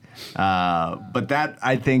text. But that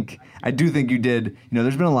I do think you did.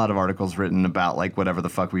 There's been a lot of articles written about like whatever the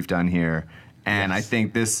fuck we've done here. And yes. I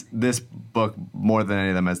think this book, more than any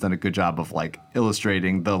of them, has done a good job of like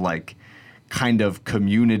illustrating the like kind of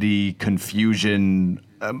community confusion,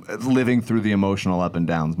 living through the emotional up and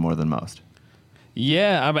downs more than most.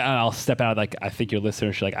 Yeah, I'll step out. Like, I think your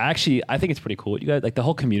listeners should I think it's pretty cool. You guys like the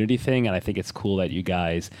whole community thing, and I think it's cool that you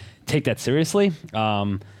guys take that seriously.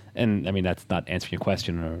 And I mean, that's not answering your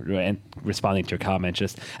question or responding to your comment.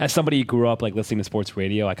 Just as somebody who grew up like listening to sports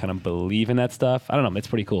radio, I kind of believe in that stuff. I don't know. It's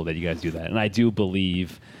pretty cool that you guys do that, and I do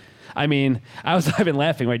believe. I mean, I've been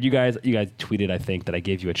laughing, right? You guys tweeted, I think, that I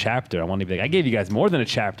gave you a chapter. I want to be like, I gave you guys more than a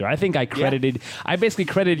chapter. I think I basically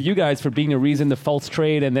credited you guys for being the reason the false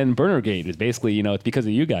trade and then Burnergate is basically, it's because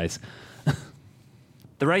of you guys.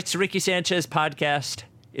 The Rights to Ricky Sanchez podcast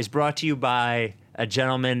is brought to you by a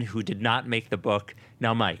gentleman who did not make the book.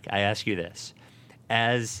 Now, Mike, I ask you this.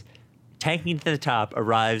 As Tanking to the Top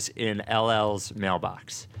arrives in LL's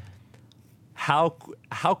mailbox, how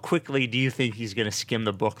quickly do you think he's going to skim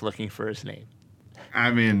the book looking for his name?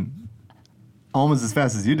 I mean, almost as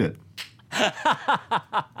fast as you did.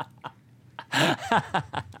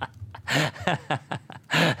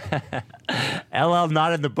 LL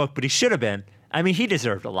not in the book, but he should have been. I mean, he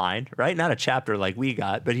deserved a line, right? Not a chapter like we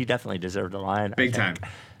got, but he definitely deserved a line. Big time.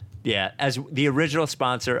 Yeah, as the original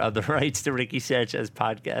sponsor of the Rights to Ricky Sanchez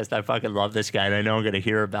podcast, I fucking love this guy, and I know I'm going to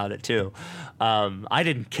hear about it too. I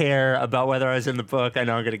didn't care about whether I was in the book. I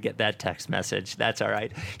know I'm going to get that text message. That's all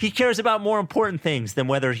right. He cares about more important things than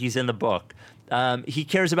whether he's in the book. He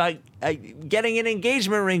cares about getting an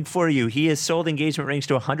engagement ring for you. He has sold engagement rings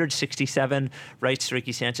to 167 Rights to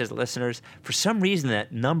Ricky Sanchez listeners. For some reason,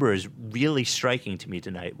 that number is really striking to me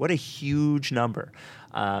tonight. What a huge number,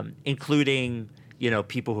 including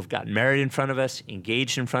people who've gotten married in front of us,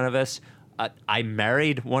 engaged in front of us. I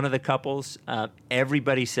married one of the couples.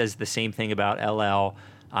 Everybody says the same thing about LL.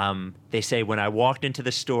 They say when I walked into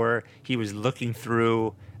the store, he was looking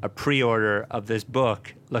through a pre-order of this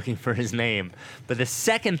book looking for his name. But the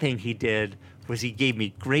second thing he did was he gave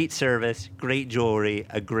me great service, great jewelry,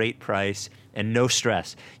 a great price, and no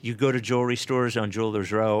stress. You go to jewelry stores on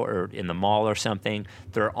Jewelers Row or in the mall or something,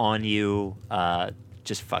 they're on you,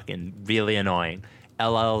 just fucking really annoying.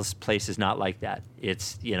 LL's place is not like that.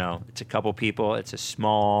 It's, it's a couple people. It's a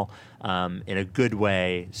small, in a good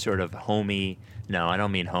way, sort of homey. No, I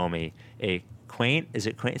don't mean homey. A quaint? Is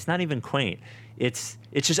it quaint? It's not even quaint. It's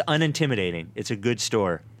just unintimidating. It's a good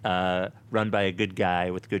store run by a good guy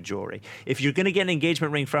with good jewelry. If you're going to get an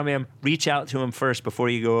engagement ring from him, reach out to him first before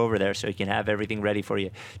you go over there so he can have everything ready for you.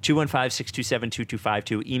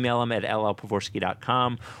 215-627-2252. Email him at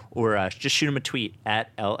llpavorsky.com or just shoot him a tweet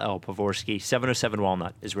at llpavorsky. 707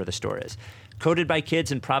 Walnut is where the store is. Coded by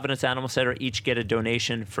Kids and Providence Animal Center each get a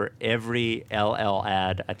donation for every LL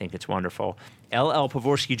ad. I think it's wonderful. LL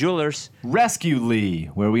Pavorsky Jewelers. Rescue Lee,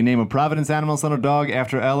 where we name a Providence Animal Center dog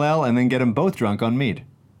after LL and then get them both drunk on mead.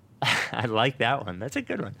 I like that one. That's a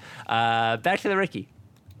good one. Back to the Ricky.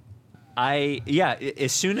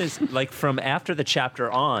 As soon as from after the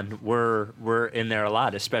chapter on, we're in there a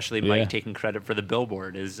lot, especially Mike taking credit for the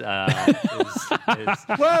billboard is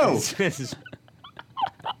whoa.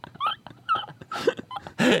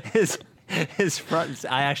 His front.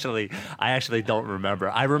 I actually don't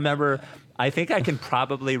remember. I think I can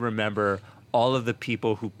probably remember all of the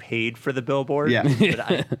people who paid for the billboard. Yeah.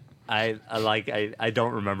 But I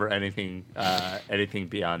don't remember anything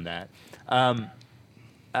beyond that.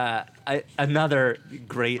 Another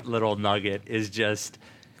great little nugget is just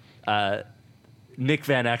Nick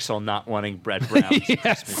Van Exel not wanting Brett Brown's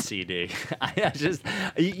Christmas CD.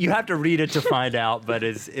 You have to read it to find out, but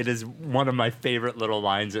it is one of my favorite little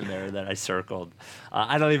lines in there that I circled.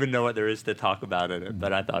 I don't even know what there is to talk about in it,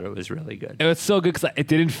 but I thought it was really good. It was so good because it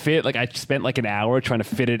didn't fit. Like I spent like an hour trying to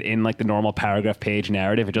fit it in like the normal paragraph page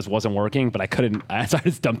narrative. It just wasn't working, but I couldn't. So I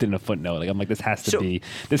just dumped it in a footnote. Like I'm like, this has to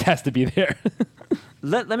be there.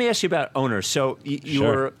 Let me ask you about owners. So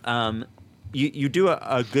Sure. You do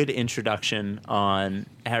a good introduction on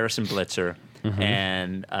Harrison Blitzer,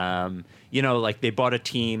 and like they bought a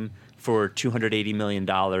team for $280 million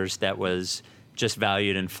that was just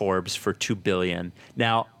valued in Forbes for $2 billion.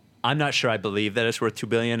 Now, I'm not sure I believe that it's worth $2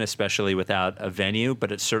 billion, especially without a venue,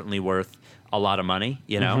 but it's certainly worth a lot of money.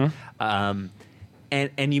 And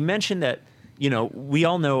you mentioned that we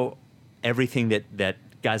all know everything that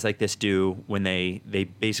guys like this do when they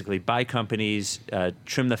basically buy companies,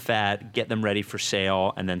 trim the fat, get them ready for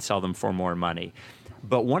sale, and then sell them for more money.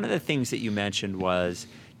 But one of the things that you mentioned was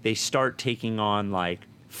they start taking on like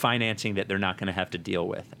financing that they're not going to have to deal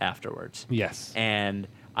with afterwards. Yes. And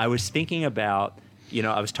I was thinking about,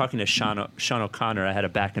 I was talking to Sean O'Connor. I had a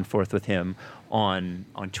back and forth with him on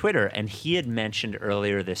Twitter, and he had mentioned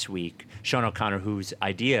earlier this week, Sean O'Connor, whose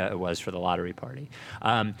idea it was for the lottery party,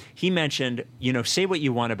 he mentioned, say what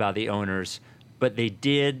you want about the owners, but they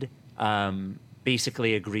did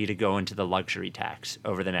basically agree to go into the luxury tax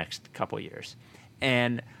over the next couple years.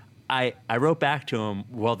 And I wrote back to him,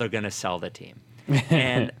 well, they're going to sell the team.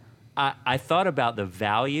 And I thought about the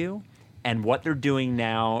value and what they're doing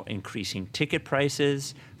now, increasing ticket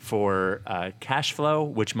prices for cash flow,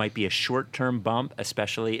 which might be a short-term bump,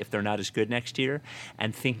 especially if they're not as good next year,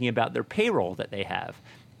 and thinking about their payroll that they have.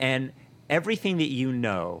 And everything that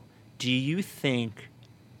do you think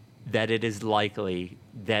that it is likely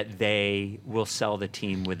that they will sell the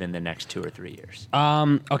team within the next 2 or 3 years?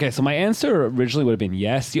 Okay, so my answer originally would have been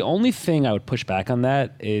yes. The only thing I would push back on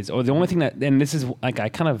that is, or the only thing that, and this is like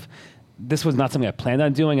this was not something I planned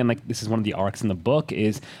on doing, and like this is one of the arcs in the book,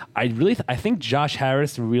 is I think Josh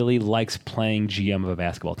Harris really likes playing GM of a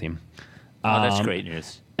basketball team. Oh, that's great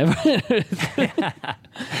news.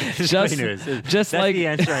 Just great news. That's like the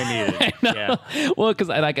answer I needed. I know. Yeah. Well, because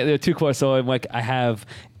there are two quotes. So I'm like,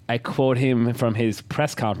 I quote him from his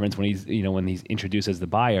press conference when he's introduced as the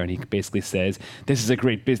buyer, and he basically says, "This is a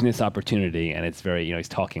great business opportunity," and it's very, he's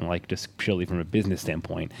talking like just purely from a business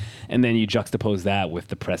standpoint. And then you juxtapose that with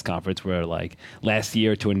the press conference where like last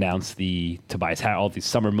year to announce all these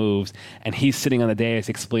summer moves, and he's sitting on the dais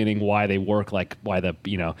explaining why they work, like why the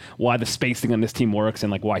spacing on this team works,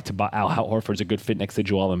 and like why Al Horford's a good fit next to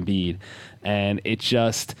Joel Embiid. And it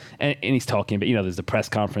just and he's talking about there's the press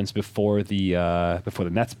conference before the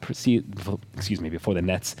Nets before the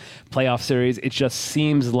Nets playoff series. It just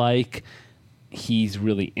seems like he's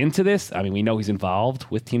really into this. I mean, we know he's involved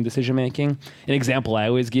with team decision making. An example I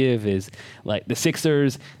always give is like the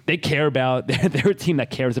Sixers. They care about they're a team that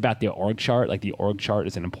cares about their org chart. Like the org chart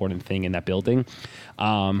is an important thing in that building.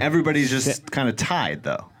 Everybody's just kind of tied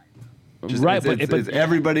though. Right, but it's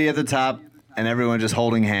everybody at the top and everyone just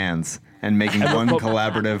holding hands and making one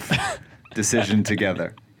collaborative decision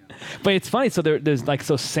together. But it's funny. So there's like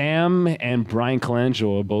Sam and Brian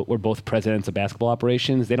Colangelo were both presidents of basketball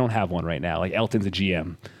operations. They don't have one right now. Like Elton's a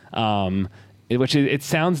GM, it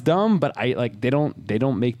sounds dumb, but they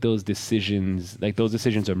don't make those decisions. Like those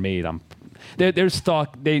decisions are made. There's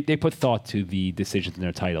thought. They put thought to the decisions in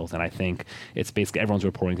their titles, and I think it's basically everyone's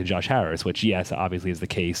reporting to Josh Harris, which yes, obviously is the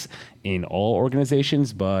case in all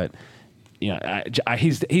organizations, but.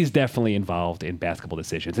 He's definitely involved in basketball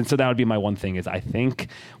decisions. And so that would be my one thing is I think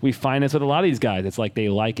we find this with a lot of these guys. It's like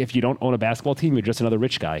if you don't own a basketball team, you're just another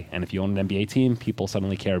rich guy. And if you own an NBA team, people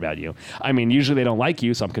suddenly care about you. I mean, usually they don't like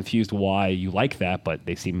you, so I'm confused why you like that, but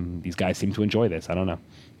these guys seem to enjoy this. I don't know.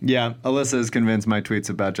 Yeah, Alyssa is convinced my tweets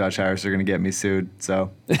about Josh Harris are going to get me sued, so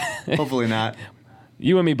hopefully not.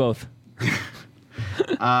 You and me both.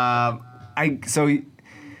 So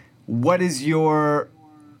what is your...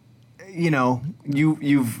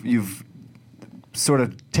 you've sort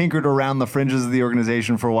of tinkered around the fringes of the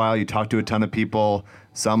organization for a while. You talked to a ton of people,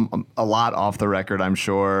 a lot off the record, I'm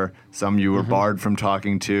sure. Some you were barred from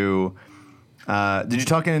talking to. Did you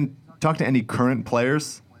talk to any current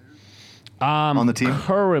players on the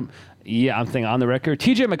team? Yeah, I'm thinking on the record.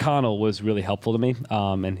 TJ McConnell was really helpful to me,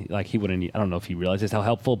 and like he wouldn't. I don't know if he realizes how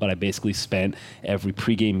helpful, but I basically spent every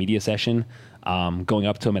pregame media session going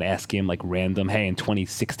up to him and asking him like random, hey, in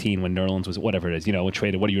 2016 when Nerlens was whatever it is,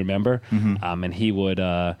 traded, what do you remember? And he would,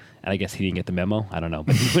 and I guess he didn't get the memo. I don't know,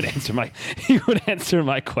 but he would answer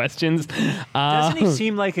my questions. Doesn't he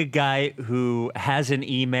seem like a guy who has an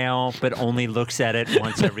email but only looks at it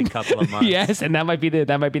once every couple of months? Yes, and that might be the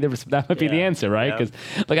answer, right? Because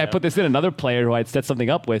I put this in, another player who I'd set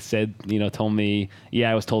something up with said, told me,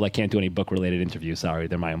 I was told I can't do any book related interviews. Sorry,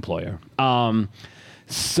 they're my employer.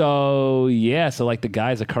 So like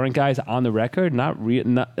the current guys on the record, not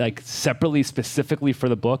like separately specifically for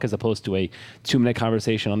the book, as opposed to a 2-minute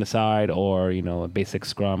conversation on the side or a basic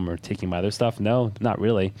scrum or taking my other stuff. No, not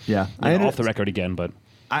really. Yeah, off the record again, but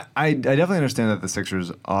I definitely understand that the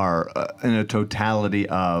Sixers are in a totality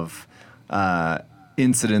of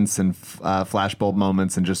incidents and flashbulb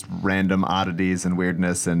moments and just random oddities and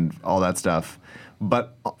weirdness and all that stuff.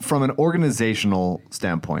 But from an organizational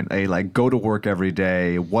standpoint, go to work every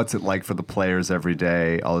day, what's it like for the players every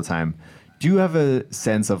day, all the time? Do you have a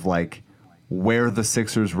sense of where the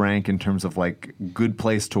Sixers rank in terms of good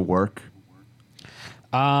place to work?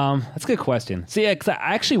 That's a good question. So because I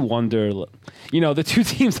actually wonder, the two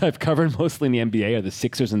teams I've covered mostly in the NBA are the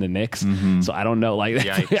Sixers and the Knicks. Mm-hmm. So I don't know,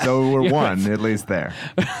 so we're one at least there.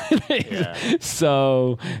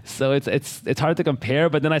 So it's hard to compare,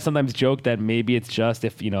 but then I sometimes joke that maybe it's just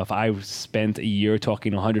if I spent a year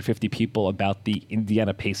talking to 150 people about the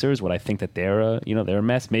Indiana Pacers, would I think that they're a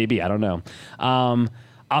mess? Maybe, I don't know.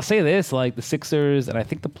 I'll say this, the Sixers and I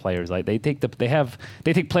think the players, they take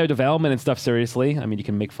player development and stuff seriously. I mean, you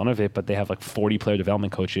can make fun of it, but they have 40 player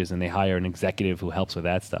development coaches and they hire an executive who helps with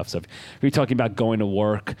that stuff. So if you're talking about going to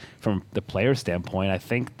work from the player standpoint, I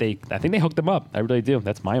think they hooked them up. I really do.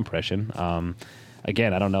 That's my impression.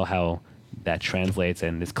 Again, I don't know how that translates,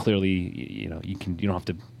 and it's clearly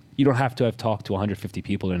you don't have to have talked to 150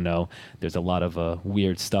 people to know there's a lot of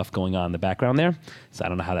weird stuff going on in the background there. So I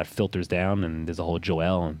don't know how that filters down, and there's a whole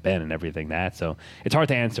Joel and Ben and everything so it's hard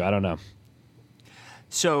to answer. I don't know.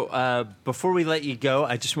 So before we let you go,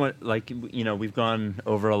 I just want, we've gone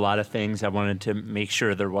over a lot of things. I wanted to make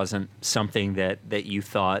sure there wasn't something that you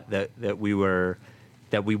thought that we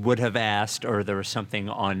would have asked, or there was something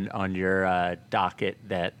on your docket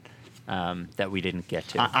that we didn't get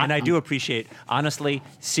to. And I do appreciate, honestly,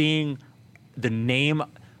 seeing the name.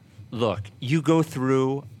 Look, you go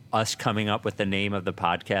through us coming up with the name of the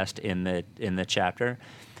podcast in the chapter.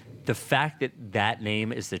 The fact that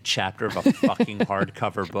name is the chapter of a fucking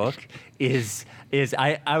hardcover book is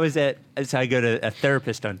I go to a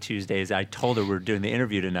therapist on Tuesdays. I told her we're doing the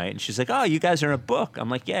interview tonight, and she's like, "Oh, you guys are in a book." I'm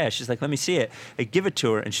like, "Yeah." She's like, "Let me see it." I give it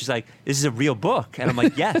to her, and she's like, "This is a real book," and I'm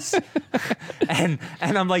like, "Yes." and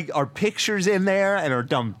I'm like, "Our pictures in there, and our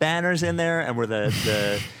dumb banners in there, and we're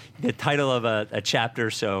the title of a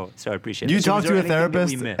chapter." So I appreciate it. You talk to a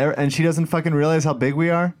therapist, and she doesn't fucking realize how big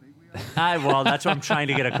we are? Well, that's what I'm trying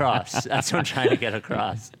to get across.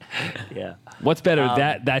 Yeah. What's better,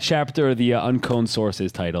 that chapter or the unconed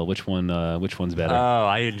sources title? Which one's better? Oh,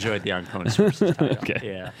 I enjoyed the unconed sources title. Okay.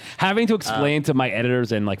 Yeah. Having to explain to my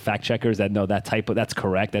editors and fact checkers that no, that typo, that's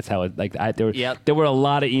correct. That's how it. There were a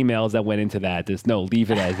lot of emails that went into that. Just no, leave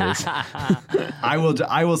it as is. I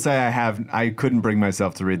will say I couldn't bring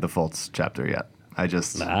myself to read the Fultz chapter yet.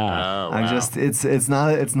 It's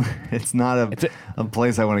not a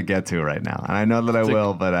place I want to get to right now, and I know that I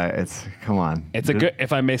will, but come on. It's a good,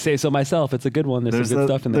 if I may say so myself, it's a good one. There's some good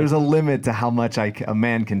stuff in there. There's a limit to how much a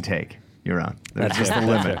man can take. You're on. There's just a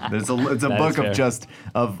limit. It's a book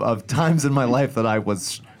of times in my life that I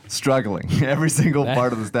was struggling. Every single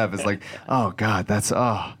part of the stuff is oh God,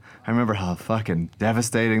 I remember how fucking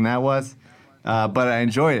devastating that was. But I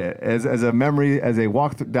enjoyed it as a memory, as a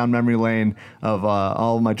walk down memory lane of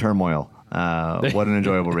all my turmoil. What an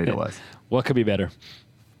enjoyable read it was. What could be better?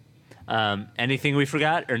 Anything we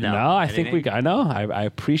forgot or no? No, I think I know. I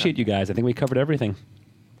appreciate you guys. I think we covered everything.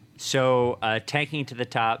 So, Tanking to the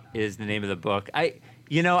Top is the name of the book. I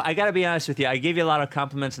got to be honest with you. I gave you a lot of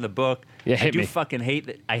compliments in the book. Yeah, I do fucking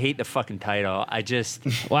hate I hate the fucking title. I just.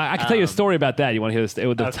 Well, I can tell you a story about that. You want to hear this?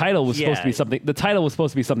 The title was supposed to be something. The title was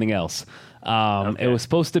supposed to be something else. It was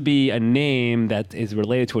supposed to be a name that is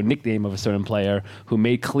related to a nickname of a certain player who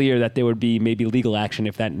made clear that there would be maybe legal action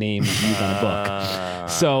if that name was used on a book.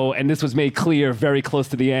 So, and this was made clear very close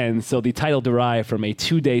to the end. So the title derived from a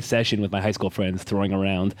 2-day session with my high school friends throwing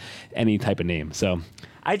around any type of name. So.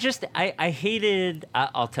 I hated,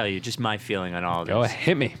 I'll tell you, just my feeling on all of this. Go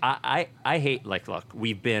hit me. I hate, look,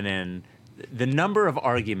 we've been in the number of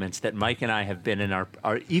arguments that Mike and I have been in our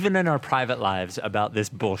even in our private lives about this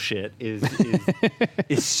bullshit is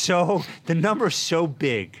so, the number's so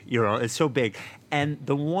big, it's so big. And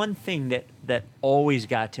the one thing that always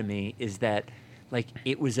got to me is that, like,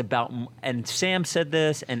 it was about, and Sam said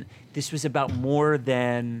this, and this was about more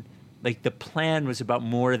than, like, the plan was about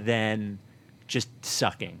more than just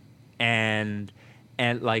sucking, and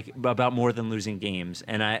like about more than losing games.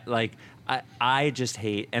 And I just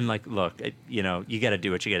hate, and like, look, you got to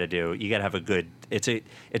do what you got to do. You got to have a good,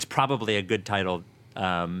 it's probably a good title,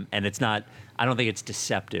 and it's not, I don't think it's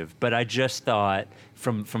deceptive, but I just thought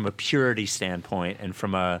from a purity standpoint and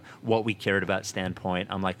from a what we cared about standpoint,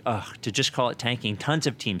 I'm like, to just call it tanking. Tons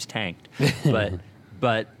of teams tanked,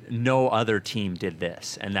 but no other team did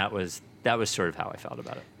this, and that was sort of how I felt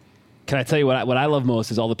about it. Can I tell you what I love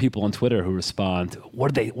most is all the people on Twitter who respond,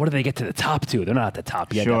 what do they get to the top to? They're not at the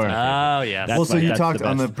top yet. Sure. Oh, yeah. Well, so you talked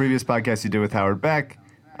on the previous podcast you did with Howard Beck.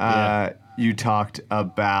 You talked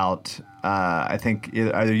about, I think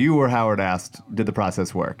either you or Howard asked, did the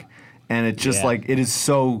process work? And it just like, it is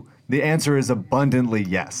so, the answer is abundantly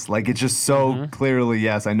yes. Like, it's just so clearly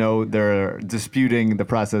yes. I know they're disputing the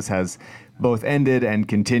process has both ended and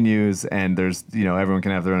continues, and there's, everyone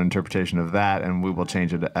can have their own interpretation of that, and we will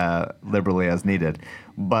change it liberally as needed.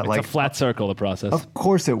 But it's a flat circle, the process. Of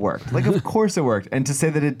course it worked. Like, of course it worked. And to say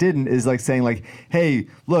that it didn't is like saying, like, hey,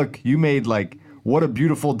 look, you made, like, what a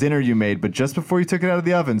beautiful dinner you made, but just before you took it out of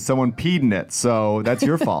the oven, someone peed in it, so that's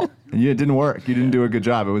your fault. And it didn't work. You didn't do a good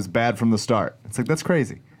job. It was bad from the start. It's like, that's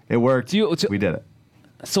crazy. It worked. We did it.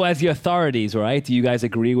 So as the authorities, right, do you guys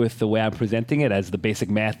agree with the way I'm presenting it? As the basic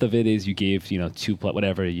math of it is you gave,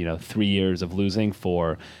 3 years of losing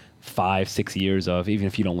for 5-6 years of, even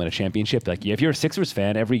if you don't win a championship, like, if you're a Sixers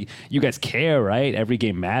fan, you guys care, right? Every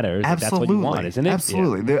game matters. Absolutely. That's what you want, isn't it?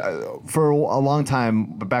 Absolutely. For a long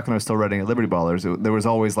time, back when I was still writing at Liberty Ballers, there was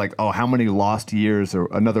always like, how many lost years or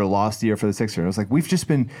another lost year for the Sixers? And I was like, we've just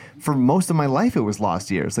been, for most of my life, it was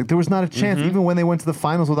lost years. Like, there was not a chance, even when they went to the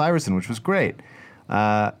finals with Iverson, which was great.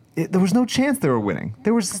 There was no chance they were winning.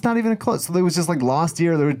 There was just not even a close. So there was just like lost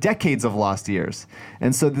year. There were decades of lost years.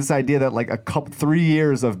 And so this idea that like 3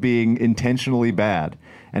 years of being intentionally bad,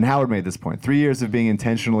 and Howard made this point, 3 years of being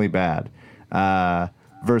intentionally bad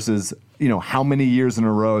versus, how many years in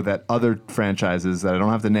a row that other franchises that I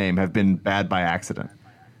don't have to name have been bad by accident.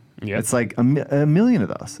 Yep. It's like a million of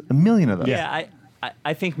those. A million of those. Yeah,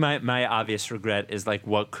 I think my obvious regret is like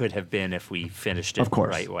what could have been if we finished it the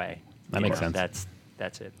right way. That makes sense.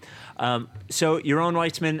 That's it. So Your Own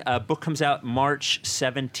Weitzman book comes out March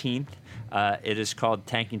 17th. It is called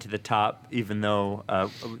Tanking to the Top, even though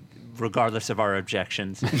regardless of our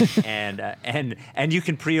objections, and you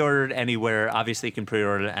can pre-order it anywhere. Obviously, you can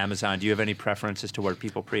pre-order it at Amazon. Do you have any preference as to where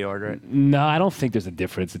people pre-order it? No, I don't think there's a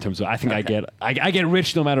difference in terms of. I think I get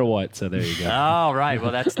rich no matter what. So there you go. Oh, right.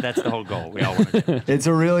 Well, that's the whole goal. We all want to. It's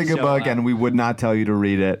a really good book, and we would not tell you to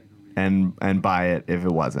read it and buy it if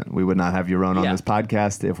it wasn't. We would not have Your Own on this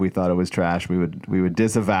podcast if we thought it was trash. We would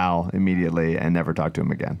disavow immediately and never talk to him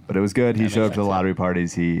again. But it was good. He showed up to the lottery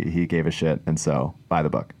parties. He gave a shit, and so buy the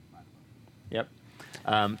book. Yep.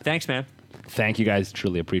 Thanks, man. Thank you, guys.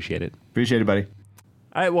 Truly appreciate it. Appreciate it, buddy.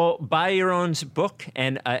 All right, well, buy Your Own's book.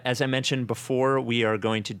 And as I mentioned before, we are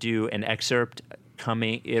going to do an excerpt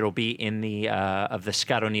coming. It'll be in the of the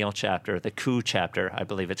Scott O'Neill chapter, the Coup chapter, I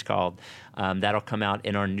believe it's called. That'll come out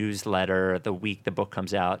in our newsletter the week the book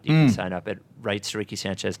comes out. You can sign up at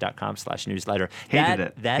writesrickysanchez.com/newsletter. Hated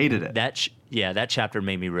it. That chapter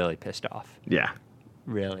made me really pissed off. Yeah.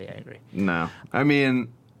 Really angry. No. I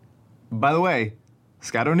mean, by the way,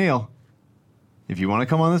 Scott O'Neill, if you want to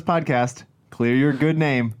come on this podcast, clear your good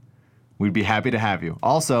name. We'd be happy to have you.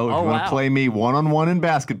 Also, if you want to play me one-on-one in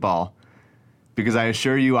basketball, because I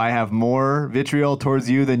assure you I have more vitriol towards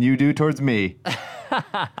you than you do towards me,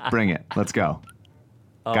 bring it. Let's go.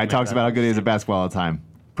 Guy talks about how good he is at basketball all the time.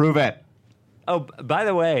 Prove it. Oh, by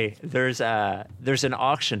the way, there's an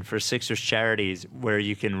auction for Sixers charities where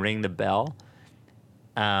you can ring the bell.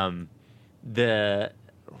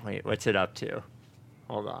 Wait, what's it up to?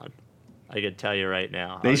 Hold on. I can tell you right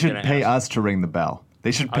now. They should pay us to ring the bell.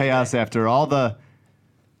 They should pay us after all the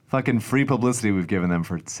fucking free publicity we've given them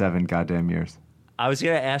for 7 goddamn years. I was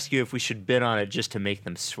going to ask you if we should bid on it just to make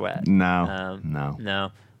them sweat.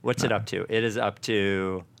 No. What's it up to? It is up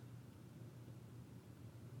to,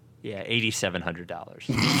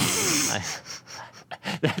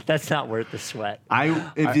 $8,700. That's not worth the sweat.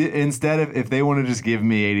 If they want to just give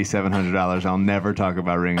me $8,700, I'll never talk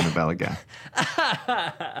about ringing the bell again.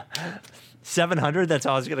 $700? That's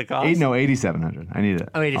all it's going to cost? $8,700. I need it.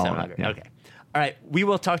 Oh, $8,700. Yeah. Okay. All right, we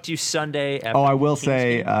will talk to you Sunday. After Oh, I will Kings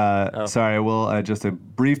say, game. sorry, I will just a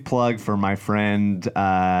brief plug for my friend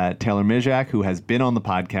Taylor Mijak, who has been on the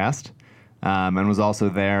podcast and was also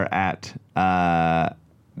there at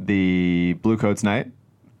the Blue Coats night.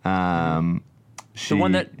 The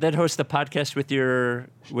one that hosts the podcast with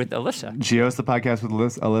Alyssa. She hosts the podcast with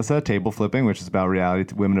Alyssa, Table Flipping, which is about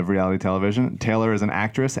women of reality television. Taylor is an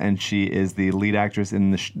actress, and she is the lead actress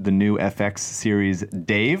in the new FX series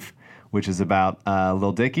Dave, which is about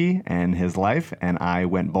Lil Dicky and his life. And I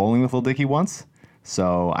went bowling with Lil Dicky once,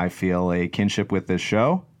 so I feel a kinship with this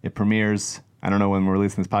show. It premieres, I don't know when we're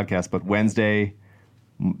releasing this podcast, but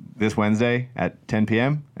this Wednesday at 10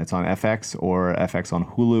 p.m. It's on FX or FX on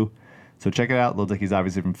Hulu. So check it out. Lil Dicky's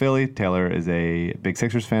obviously from Philly. Taylor is a big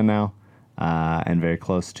Sixers fan now and very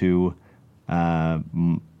close to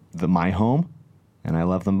my home. And I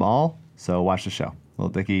love them all. So watch the show. Lil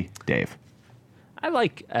Dicky, Dave. I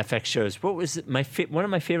like FX shows. What was one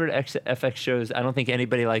of my favorite FX shows? I don't think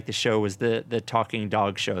anybody liked the show. Was the Talking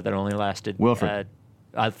Dog show that only lasted. Wilfred.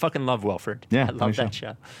 I fucking love Wilfred. Yeah, I love that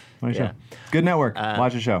show. Show. Good network.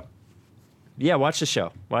 Watch the show. Yeah, watch the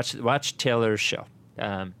show. Watch Taylor's show.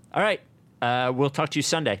 All right. We'll talk to you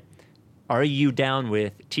Sunday. Are you down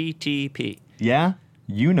with TTP? Yeah,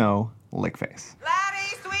 Lickface. Larry,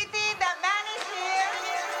 sweetie, the man is here.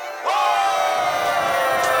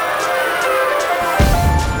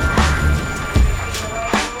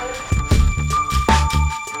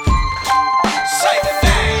 Say the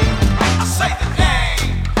name. I say the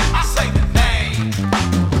name. I say the name.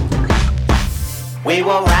 We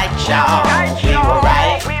were right, y'all. We were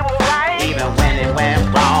right. Even when it went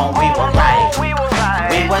wrong, we were right. We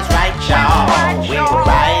was right, y'all. We were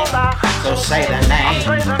right. So say the name.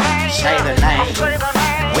 Say the name.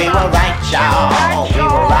 We were right, y'all. We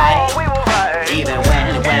were right. Even when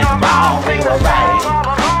it went wrong, we were right.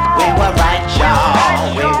 We were right,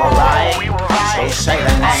 y'all. We were right. So say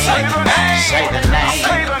the name. Say the name. Say the name.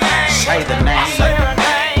 Say the name. Say the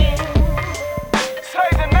name.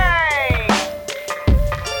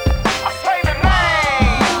 I say the name.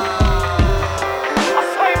 I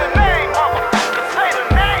say the name, mama. Say the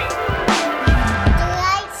name.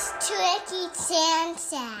 Likes Tricky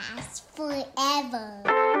Kansas forever.